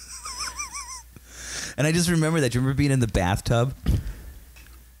 And I just remember that. Do you remember being in the bathtub?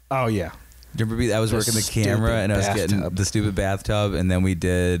 Oh, yeah. Do you remember I was working the camera and I was getting the stupid bathtub, and then we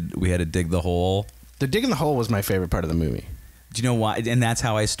had to dig the hole. The digging the hole was my favorite part of the movie. Do you know why? And that's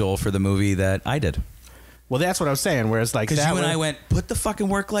how I stole for the movie that I did. Well, that's what I was saying. Whereas like because you and I went, put the fucking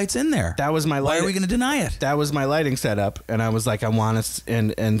work lights in there. That was my lighting. Why are we going to deny it? That was my lighting setup, and I was like, I want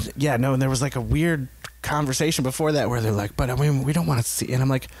to, and yeah, no, and there was like a weird conversation before that where they're like, but I mean, we don't want to see, and I'm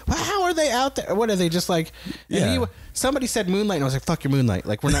like, well, how are they out there? What are they just like? Yeah. Somebody said Moonlight, and I was like, fuck your Moonlight.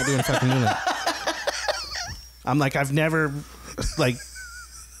 Like, we're not doing fucking Moonlight. I'm like, I've never like.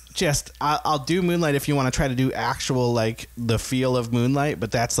 Just I'll do Moonlight if you want to try to do actual like the feel of Moonlight, but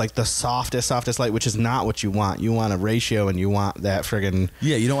that's like the softest light, which is not what you want. You want a ratio, and you want that friggin'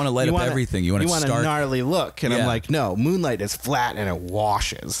 you don't want to light up everything. You want a gnarly look, and I'm like, no, Moonlight is flat and it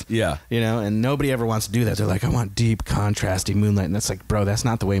washes. Yeah, and nobody ever wants to do that. They're like, I want deep contrasty Moonlight, and that's like, bro, that's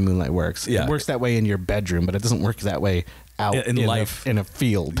not the way Moonlight works. Yeah. It works that way in your bedroom, but it doesn't work that way out in life in a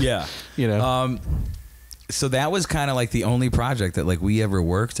field. Yeah, So that was kind of like the only project that like we ever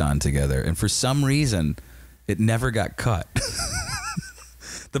worked on together, and for some reason, it never got cut.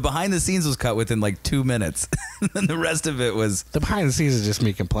 The behind the scenes was cut within like 2 minutes, and the rest of it was. The behind the scenes is just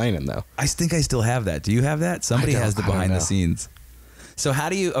me complaining, though. I think I still have that. Do you have that? Somebody has the behind the scenes. So how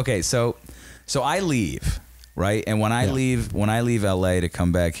do you? Okay, so I leave, right? And when I leave LA to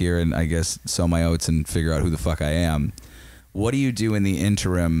come back here and I guess sow my oats and figure out who the fuck I am, what do you do in the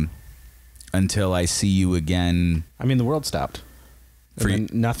interim until I see you again? I mean, the world stopped.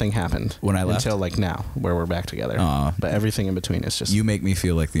 Nothing happened when I left until like now, where we're back together. But everything in between is just. You make me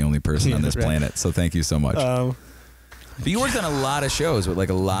feel like the only person on this planet, so thank you so much. But you worked on a lot of shows with like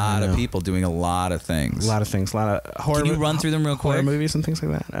a lot of people doing a lot of things. A lot of horror. Can you run through them real quick? Horror movies and things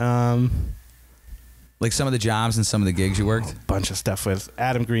like that. Like some of the jobs and some of the gigs you worked? A bunch of stuff with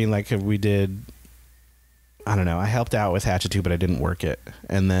Adam Green. Like we did, I don't know. I helped out with Hatchet 2, but I didn't work it.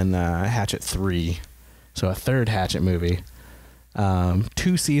 And then Hatchet 3. So a third Hatchet movie.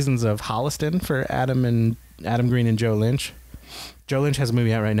 2 seasons of Holliston for Adam Green and Joe Lynch. Joe Lynch has a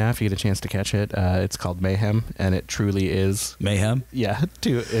movie out right now, if you get a chance to catch it. It's called Mayhem, and it truly is Mayhem. Yeah,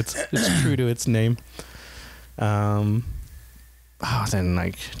 it's true to its name. Then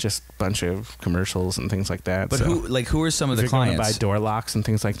like just a bunch of commercials and things like that. But so who are some of the if you're clients? Going to buy door locks and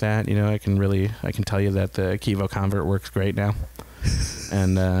things like that, you know, I can tell you that the Kivo Convert works great now.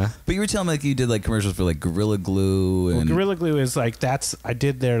 And but you were telling me like you did like commercials for like Gorilla Glue and Gorilla Glue is like I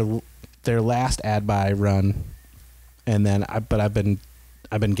did their last ad buy run. And then, I've been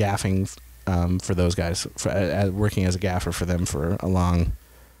gaffing for those guys, working as a gaffer for them for a long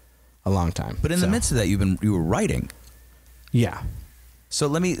time. But in the midst of that, you were writing. Yeah. So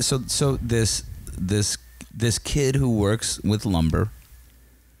this kid who works with lumber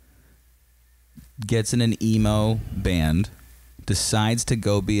gets in an emo band, decides to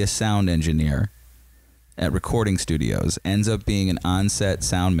go be a sound engineer at recording studios, ends up being an on-set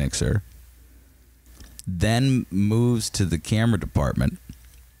sound mixer. Then moves to the camera department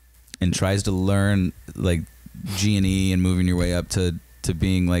and tries to learn like G&E and moving your way up to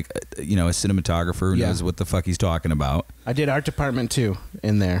being like a cinematographer who knows what the fuck he's talking about. I did art department too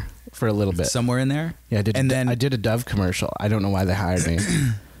in there for a little bit. Somewhere in there? Yeah, I did. And then I did a Dove commercial. I don't know why they hired me,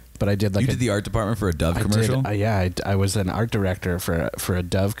 but I did like. You did the art department for a Dove commercial? I was an art director for a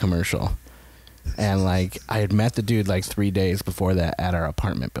Dove commercial, and like I had met the dude like 3 days before that at our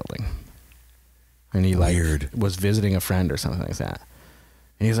apartment building. And he like was visiting a friend or something like that.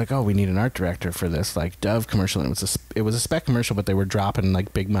 And he's like, "Oh, we need an art director for this like Dove commercial." And it was a spec commercial, but they were dropping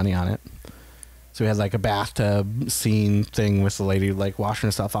like big money on it. So we had like a bathtub scene thing with the lady like washing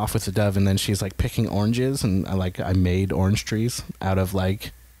herself off with the Dove, and then she's like picking oranges, and I made orange trees out of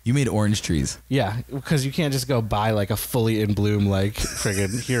like. You made orange trees? Yeah, because you can't just go buy like a fully in bloom like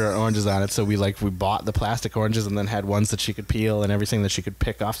friggin' here are oranges on it. So we bought the plastic oranges and then had ones that she could peel and everything that she could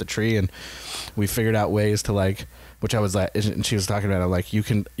pick off the tree, and we figured out ways to like, which I was like, and she was talking about it, like you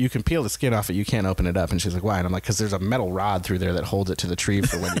can peel the skin off it, you can't open it up, and she's like, why? And I'm like, because there's a metal rod through there that holds it to the tree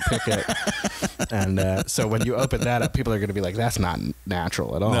for when you pick it, and so when you open that up, people are going to be like, that's not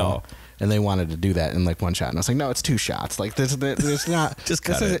natural at all. No. And they wanted to do that in like one shot, and I was like, "No, it's 2 shots. Like, there's not just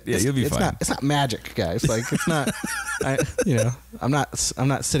cut it. Yeah, you'll be fine. It's not magic, guys. Like, it's not. I'm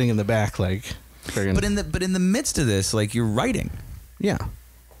not sitting in the back like. Friggin'. But in the midst of this, like you're writing. Yeah,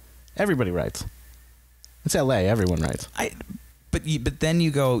 everybody writes. It's L.A. Everyone writes. But then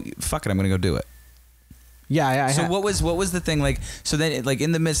you go, fuck it, I'm gonna go do it. Yeah. So what was the thing like? So then like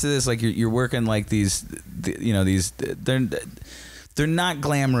in the midst of this, like you're working like these they're not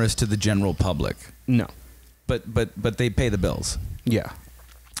glamorous to the general public. No. But they pay the bills. Yeah.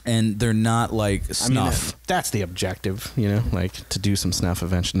 And they're not like snuff. That's the objective, like to do some snuff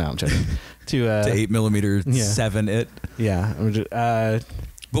eventually. No, I'm joking. to 8mm 7 it. Yeah.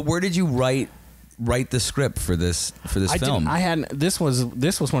 But where did you write the script for this film? This was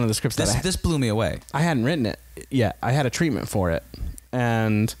one of the scripts this blew me away. I hadn't written it yet. I had a treatment for it,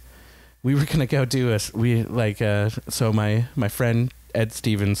 and we were gonna go do so my friend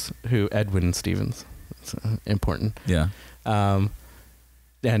Edwin Stevens, it's important. Yeah.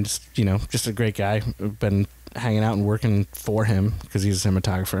 And just a great guy. We've been hanging out and working for him because he's a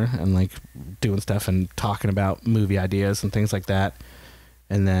cinematographer and like doing stuff and talking about movie ideas and things like that.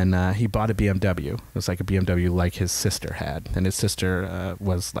 And then he bought a BMW. It was like a BMW like his sister had, and his sister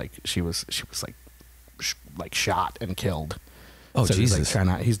was like she was like shot and killed. Oh, so Jesus! He's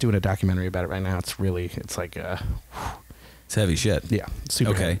like he's doing a documentary about it right now. It's like it's heavy shit. Yeah,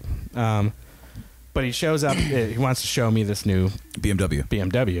 super okay. Heavy. But he shows up. He wants to show me this new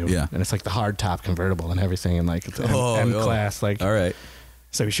BMW. Yeah, and it's like the hard top convertible and everything, and like it's M class. Like, all right.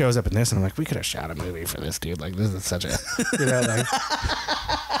 So he shows up in this, and I'm like, we could have shot a movie for this dude. Like, this is such a, like.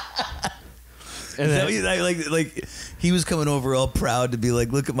 And then, like He was coming over all proud to be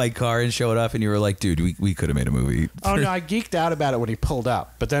like, look at my car and show it off. And you were like, dude, we could have made a movie. Oh no, I geeked out about it when he pulled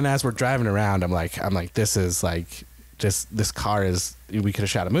up. But then as we're driving around, I'm like, this is like, this car is, we could have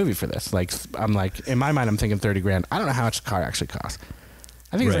shot a movie for this. Like, I'm like, in my mind, I'm thinking 30 grand. I don't know how much the car actually costs.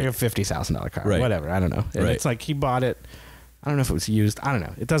 I think it's like a $50,000 car. Right. Whatever. I don't know. And it's like he bought it. I don't know if it was used. I don't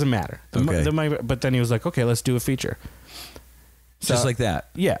know. It doesn't matter. But then he was like, okay, let's do a feature. So, just like that.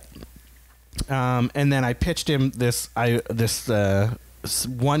 Yeah. And then I pitched him this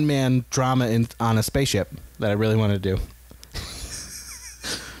one-man drama on a spaceship that I really wanted to do.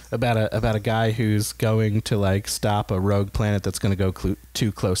 about a guy who's going to like stop a rogue planet that's going to go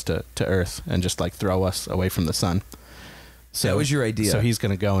too close to Earth and just like throw us away from the sun. So that was your idea. So he's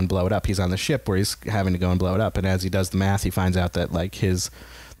going to go and blow it up. He's on the ship where he's having to go and blow it up. And as he does the math, he finds out that like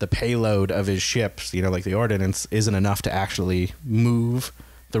the payload of his ships, you know, like the ordnance, isn't enough to actually move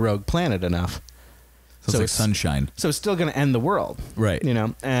the rogue planet enough. So it's like sunshine. So it's still going to end the world. Right. You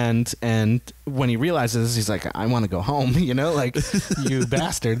know, and when he realizes, he's like, I want to go home, you know, like, you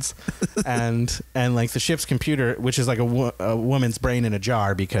bastards. And like the ship's computer, which is like a woman's brain in a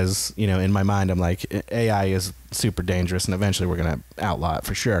jar, because, you know, in my mind, I'm like, AI is super dangerous and eventually we're going to outlaw it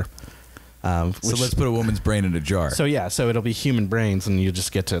for sure. So let's put a woman's brain in a jar. So yeah, so it'll be human brains, and you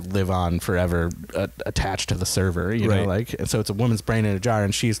just get to live on forever attached to the server, you know, like, and so it's a woman's brain in a jar,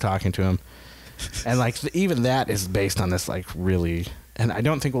 and she's talking to him. And like even that is based on this like really, and I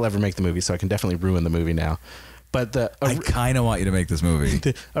don't think we'll ever make the movie, so I can definitely ruin the movie now. But I kind of want you to make this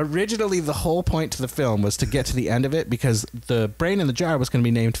movie. Originally, the whole point to the film was to get to the end of it, because the brain in the jar was going to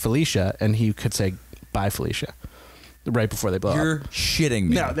be named Felicia, and he could say bye, Felicia, right before they blow You're up. shitting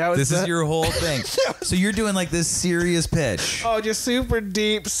me. No, that was this is your whole thing. So you're doing like this serious pitch. Oh, just super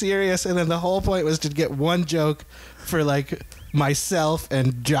deep, serious, and then the whole point was to get one joke for like myself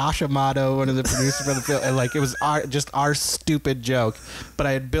and Josh Amato, one of the producers for the film, and like it was our stupid joke, but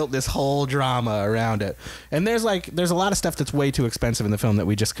I had built this whole drama around it. And there's a lot of stuff that's way too expensive in the film that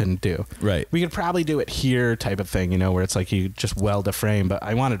we just couldn't do. Right. We could probably do it here type of thing, you know, where it's like you just weld a frame, but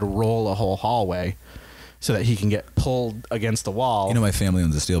I wanted to roll a whole hallway so that he can get pulled against the wall. You know, my family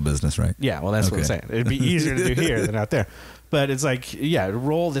owns a steel business, right? Yeah, well, that's what I'm saying. It'd be easier to do here than out there. But it's like, yeah,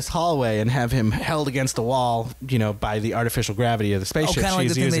 roll this hallway and have him held against the wall, you know, by the artificial gravity of the spaceship. Oh, kind of like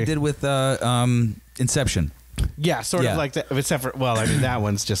the thing they did with Inception. Yeah, sort of like that. Except for, well, I mean, that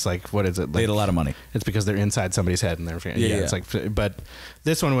one's just like, what is it? Like, they had a lot of money. It's because they're inside somebody's head and they're, it's like, but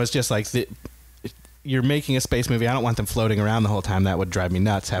this one was just like, you're making a space movie. I don't want them floating around the whole time. That would drive me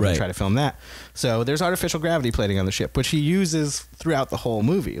nuts having to try to film that. So there's artificial gravity plating on the ship, which he uses throughout the whole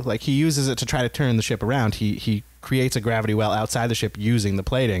movie. Like he uses it to try to turn the ship around. He creates a gravity well outside the ship using the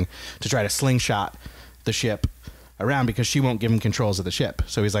plating to try to slingshot the ship around, because she won't give him controls of the ship.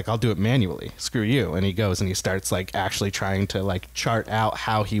 So he's like, I'll do it manually. Screw you. And he goes and he starts like actually trying to like chart out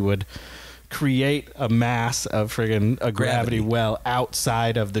how he would create a mass of friggin' a gravity well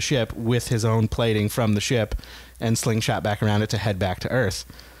outside of the ship with his own plating from the ship and slingshot back around it to head back to Earth.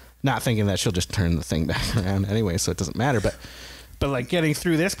 Not thinking that she'll just turn the thing back around anyway, so it doesn't matter. But like getting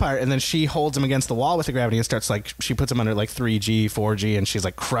through this part, and then she holds him against the wall with the gravity and starts like, she puts him under like 3G, 4G, and she's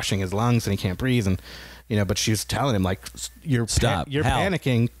like crushing his lungs and he can't breathe. And, you know, but she's telling him like, you're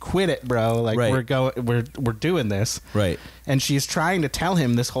panicking, quit it, bro. Like we're doing this. Right. And she's trying to tell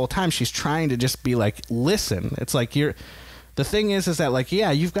him this whole time, she's trying to just be like, listen, it's like the thing is that like,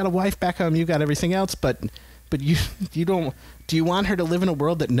 yeah, you've got a wife back home, you've got everything else, but you don't, do you want her to live in a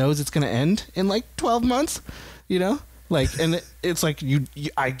world that knows it's going to end in like 12 months, you know? Like, and it's like,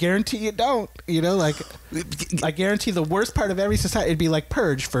 I guarantee you don't, you know, like, I guarantee the worst part of every society, it'd be like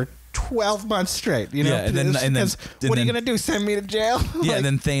Purge for 12 months straight, you know? Yeah, and then what are you going to do? Send me to jail? Yeah, and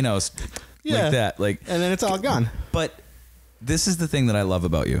then Thanos, like that. Like, and then it's all gone. But this is the thing that I love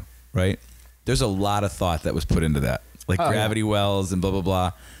about you, right? There's a lot of thought that was put into that. Like gravity wells and blah, blah,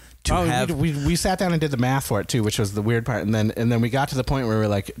 blah. We sat down and did the math for it too, which was the weird part. And then we got to the point where we're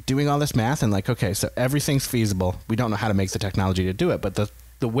like doing all this math and like, okay, so everything's feasible. We don't know how to make the technology to do it, but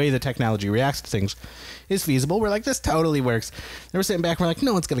the way the technology reacts to things is feasible. We're like, this totally works. And we're sitting back and we're like,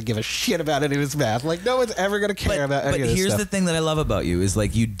 no one's going to give a shit about any of this math. Like, no one's ever going to care about any of this stuff. But here's the thing that I love about you is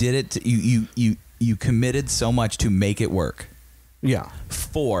like, you did it, you committed so much to make it work. Yeah.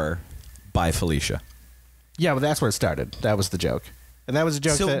 By Felicia. Yeah, well, that's where it started. That was the joke. And that was a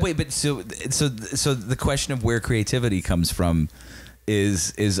joke. So the question of where creativity comes from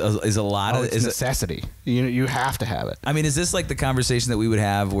is a lot of necessity. You have to have it. I mean, is this like the conversation that we would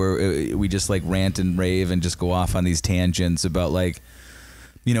have where we just like rant and rave and just go off on these tangents about like,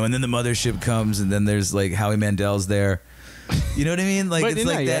 you know, and then the mothership comes and then there's like Howie Mandel's there. You know what I mean? Like it's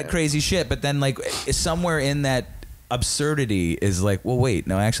like that crazy shit. But then like somewhere in that absurdity is like, well, wait,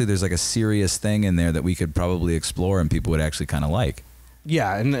 no, actually, there's like a serious thing in there that we could probably explore and people would actually kind of like.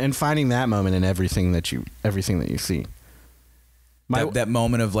 Yeah, and finding that moment in everything that you see. That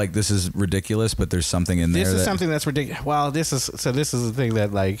moment of like, this is ridiculous, but there's something in there. This is something that's ridiculous. Well, this is the thing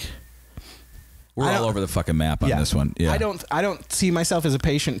that like. We're all over the fucking map on this one. Yeah. I don't see myself as a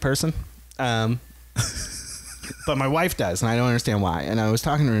patient person. But my wife does, and I don't understand why. And I was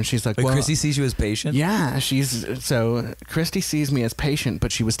talking to her, and she's like, Wait, well, Christy sees you as patient? Yeah, so Christy sees me as patient,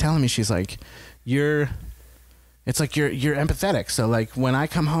 but she was telling me, she's like, you're empathetic. So like when I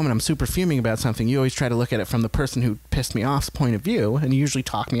come home and I'm super fuming about something, you always try to look at it from the person who pissed me off's point of view, and you usually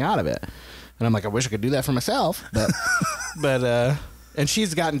talk me out of it. And I'm like, I wish I could do that for myself, but and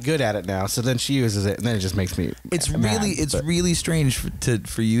she's gotten good at it now. So then she uses it, and then it just makes me. It's really strange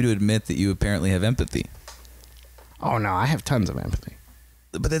for you to admit that you apparently have empathy. Oh no, I have tons of empathy.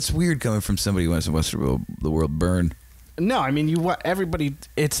 But that's weird coming from somebody who wants to watch the world burn. No, I mean everybody.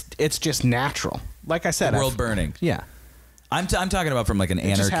 It's just natural. Like I said, the world burning. Yeah, I'm talking about from like an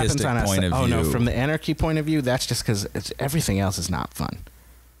anarchistic point of view. Oh no, from the anarchy point of view, that's just because everything else is not fun.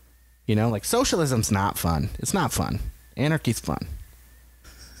 You know, like socialism's not fun. It's not fun. Anarchy's fun.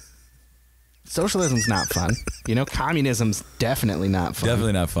 Socialism's not fun. You know, communism's definitely not fun.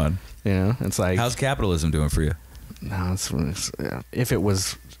 Definitely not fun. You know, it's like, how's capitalism doing for you? No, if it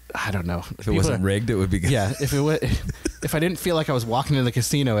was, I don't know. If it wasn't rigged, it would be good. Yeah, if I didn't feel like I was walking to the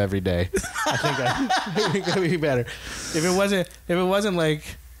casino every day, I think it would be better. If it wasn't like,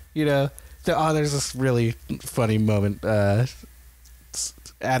 you know, there's this really funny moment.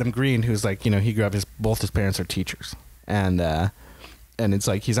 Adam Green, who's like, you know, he grew up, both his parents are teachers, and it's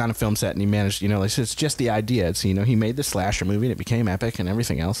like he's on a film set and he managed, you know, it's just the idea. It's, you know, he made the slasher movie and it became epic and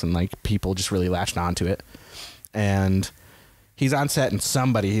everything else, and like people just really latched onto it. And he's on set and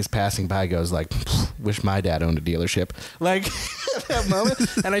somebody he's passing by goes like, wish my dad owned a dealership. Like that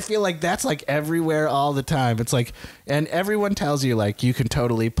moment. And I feel like that's like everywhere all the time. It's like, and everyone tells you like you can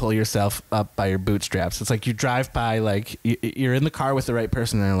totally pull yourself up by your bootstraps. It's like you drive by, like you're in the car with the right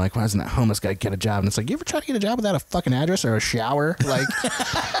person and they're like, why doesn't that homeless guy get a job? And it's like, you ever try to get a job without a fucking address or a shower? Like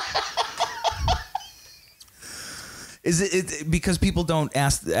is it because people don't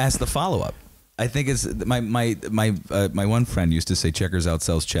ask the follow-up? I think it's my one friend used to say checkers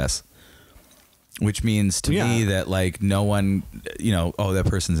outsells chess, which means to me that like no one, you know, oh, that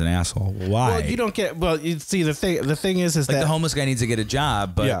person's an asshole. Why? Well, you don't get. Well, you see the thing is like that the homeless guy needs to get a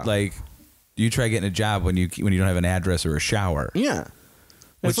job, but like you try getting a job when you don't have an address or a shower. Yeah.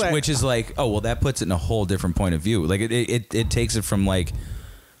 Which is like, oh well, that puts it in a whole different point of view. Like it takes it from like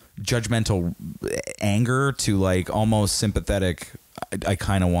judgmental anger to like almost sympathetic. I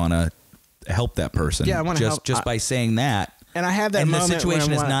kind of want to help that person. Yeah, I want to help just by saying that. And I had that and moment the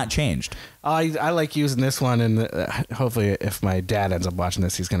situation has not changed. I like using this one, and hopefully, if my dad ends up watching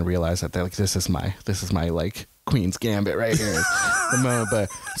this, he's going to realize that like this is my like Queen's Gambit right here. The moment, but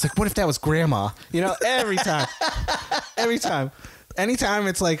it's like, what if that was Grandma? You know, every time. Anytime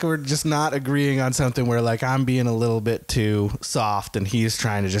it's like we're just not agreeing on something where like I'm being a little bit too soft and he's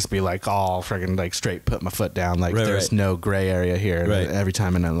trying to just be like all friggin' like straight put my foot down, like there's no gray area here. Right. Every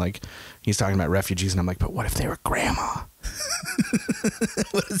time, and I'm like, he's talking about refugees and I'm like, but what if they were Grandma?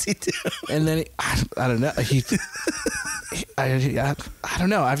 What does he do? And then I don't know. I don't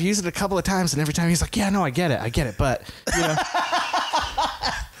know. I've used it a couple of times and every time he's like, yeah, no, I get it. But you know.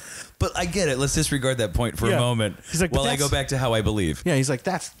 But I get it. Let's disregard that point for a moment. He's like, while I go back to how I believe. Yeah, he's like,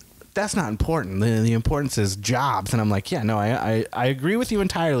 that's not important. The importance is jobs. And I'm like, yeah, no, I agree with you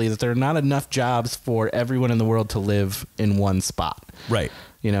entirely that there are not enough jobs for everyone in the world to live in one spot. Right.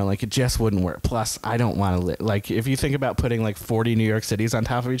 You know, like it just wouldn't work. Plus, I don't want to live. Like if you think about putting like 40 New York cities on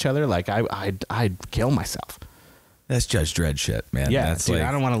top of each other, like I'd kill myself. That's Judge Dredd shit, man. Yeah, that's dude, like,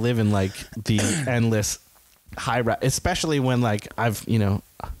 I don't want to live in like the endless high rise, especially when like I've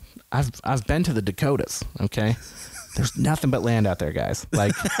been to the Dakotas, okay? There's nothing but land out there, guys.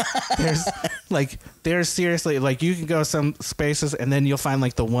 Like there's seriously, like you can go some spaces and then you'll find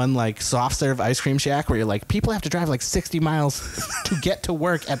like the one like soft serve ice cream shack where you're like, people have to drive like 60 miles to get to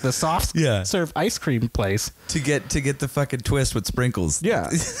work at the soft serve ice cream place. To get the fucking twist with sprinkles. Yeah.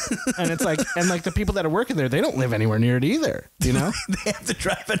 And it's like, and like the people that are working there, they don't live anywhere near it either, you know? They have to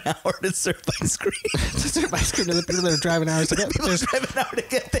drive an hour to serve ice cream. To serve ice cream to the people that are driving hours to get there. People drive an hour to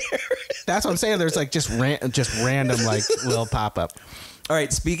get there. That's what I'm saying. There's like just random like little pop up. All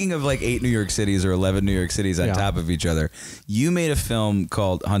right, speaking of like 8 New York cities or 11 New York cities on top of each other, you made a film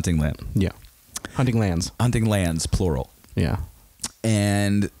called Hunting Land. Yeah. Hunting Lands. Hunting Lands, plural. Yeah.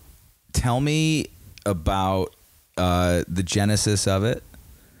 And tell me about the genesis of it.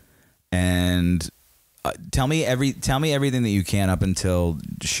 And tell me everything that you can up until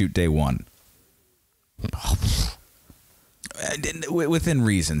shoot day 1. Within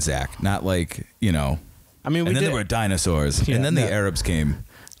reason, Zach. Not like, you know. I mean, and then there were dinosaurs, and then the Arabs came.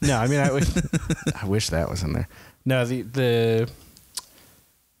 No, I mean, I wish that was in there. No,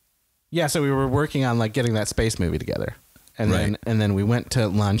 yeah. So we were working on like getting that space movie together, and then we went to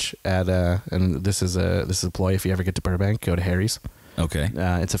lunch at and this is a ploy. If you ever get to Burbank, go to Harry's. Okay.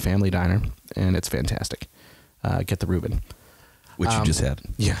 It's a family diner, and it's fantastic. Get the Reuben, which you just had.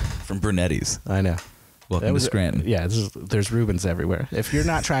 Yeah, from Brunetti's. I know. Welcome to Scranton. Yeah, there's Reubens everywhere. If you're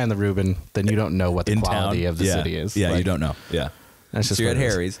not trying the Reuben, then you don't know what the quality of the city is. Yeah, you don't know. Yeah. That's just so you're at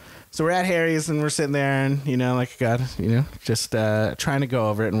Harry's. So we're at Harry's and we're sitting there and, you know, like, God, you know, just trying to go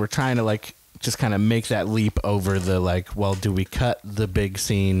over it. And we're trying to, like, just kind of make that leap over the, like, well, do we cut the big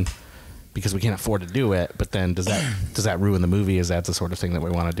scene because we can't afford to do it? But then does that ruin the movie? Is that the sort of thing that we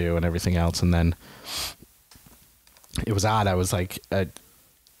want to do and everything else? And then it was odd. I was like,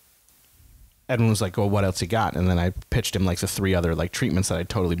 Edwin was like, well, what else you got? And then I pitched him, like, the 3 other, like, treatments that I'd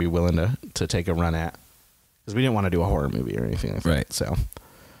totally be willing to take a run at. Because we didn't want to do a horror movie or anything like that. Right. So,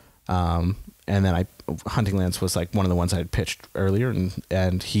 and then Hunting Lance was like one of the ones I had pitched earlier,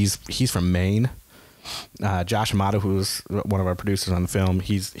 and he's from Maine. Josh Amato, who's one of our producers on the film,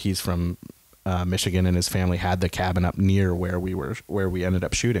 he's from Michigan, and his family had the cabin up near where we ended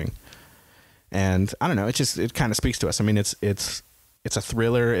up shooting. And I don't know, it kind of speaks to us. I mean, it's a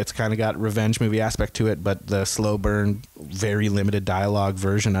thriller. It's kind of got revenge movie aspect to it, but the slow burn, very limited dialogue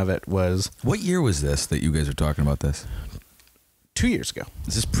version of it was. What year was this that you guys are talking about this? 2 years ago.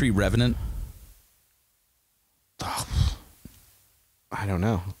 Is this pre-Revenant? Oh, I don't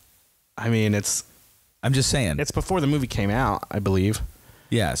know. I mean, I'm just saying. It's before the movie came out, I believe.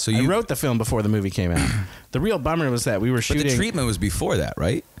 Yeah, so I wrote the film before the movie came out. The real bummer was that we were shooting. But the treatment was before that,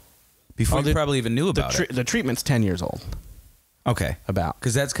 right? Before you probably even knew about it. The treatment's 10 years old. Okay.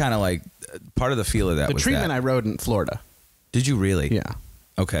 Because that's kind of like part of the feel of that. The was treatment that. I wrote in Florida. Did you really? Yeah.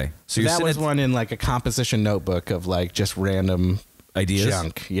 Okay. So that was one in like a composition notebook of like just random ideas.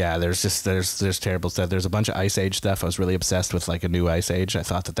 Junk. Yeah. There's terrible stuff. There's a bunch of Ice Age stuff. I was really obsessed with like a new Ice Age. I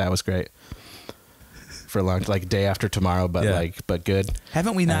thought that was great for a long, like Day After Tomorrow, but good.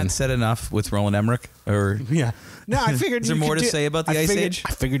 Haven't we not said enough with Roland Emmerich? Or yeah. No, I figured. Is there more to say about the Ice Age?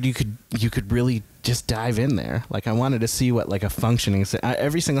 I figured you could really just dive in there. Like I wanted to see what like a functioning.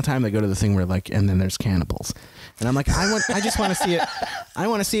 Every single time they go to the thing where like, and then there's cannibals, and I'm like, I just want to see it. I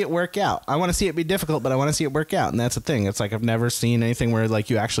want to see it work out. I want to see it be difficult, but I want to see it work out. And that's the thing. It's like I've never seen anything where like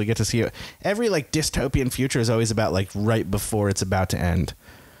you actually get to see it. Every like dystopian future is always about like right before it's about to end.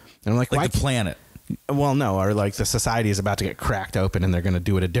 And I'm like why the planet? Well, no, or like the society is about to get cracked open and they're going to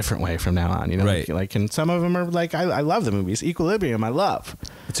do it a different way from now on, you know? Right. Like, and some of them are like, I love the movies. Equilibrium, I love.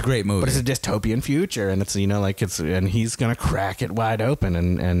 It's a great movie. But it's a dystopian future, and it's, you know, like and he's going to crack it wide open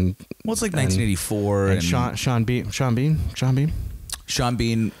and well, it's like 1984. And Sean Bean,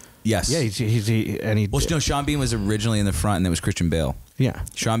 yes. Yeah, no, Sean Bean was originally in the front, and it was Christian Bale. Yeah.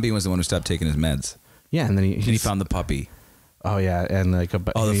 Sean Bean was the one who stopped taking his meds. Yeah, and then he found the puppy. Oh yeah, and like the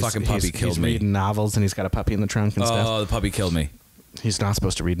fucking puppy killed me. He's reading novels, and he's got a puppy in the trunk and stuff. Oh, the puppy killed me. He's not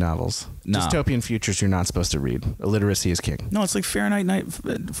supposed to read novels. No. Dystopian futures, you're not supposed to read. Illiteracy is king. No, it's like Fahrenheit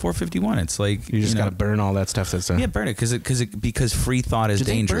 451. It's like you just got to burn all that stuff. That's burn it because free thought is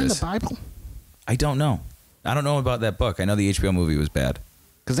dangerous. Did they burn the Bible? I don't know. I don't know about that book. I know the HBO movie was bad.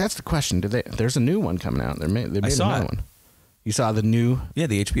 Because that's the question. There's a new one coming out. They made another one. You saw the new? Yeah,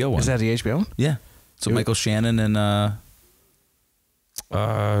 the HBO one. Is that the HBO one? Yeah. So Michael Shannon and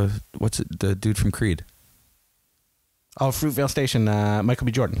what's it? The dude from Creed. Oh, Fruitvale Station. Michael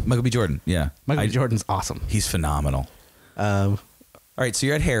B. Jordan. Michael B. Jordan. Yeah. Michael B. Jordan's awesome. He's phenomenal. All right, so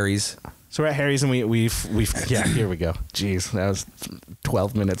you're at Harry's. So we're at Harry's, and we've yeah. Here we go. Jeez, that was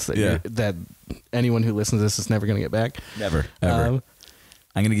 12 minutes. That anyone who listens to this is never going to get back. Never. Ever.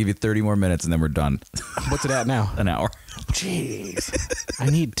 I'm going to give you 30 more minutes, and then we're done. What's it at now? An hour. Jeez. I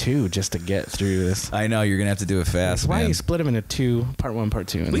need 2 just to get through this. I know. You're going to have to do it fast, Why don't you split them into 2, part 1, part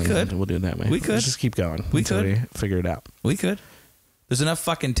 2? And we could. We'll do it that way. We could. Let's just keep going. We could. We figure it out. We could. There's enough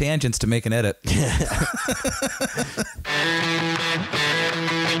fucking tangents to make an edit.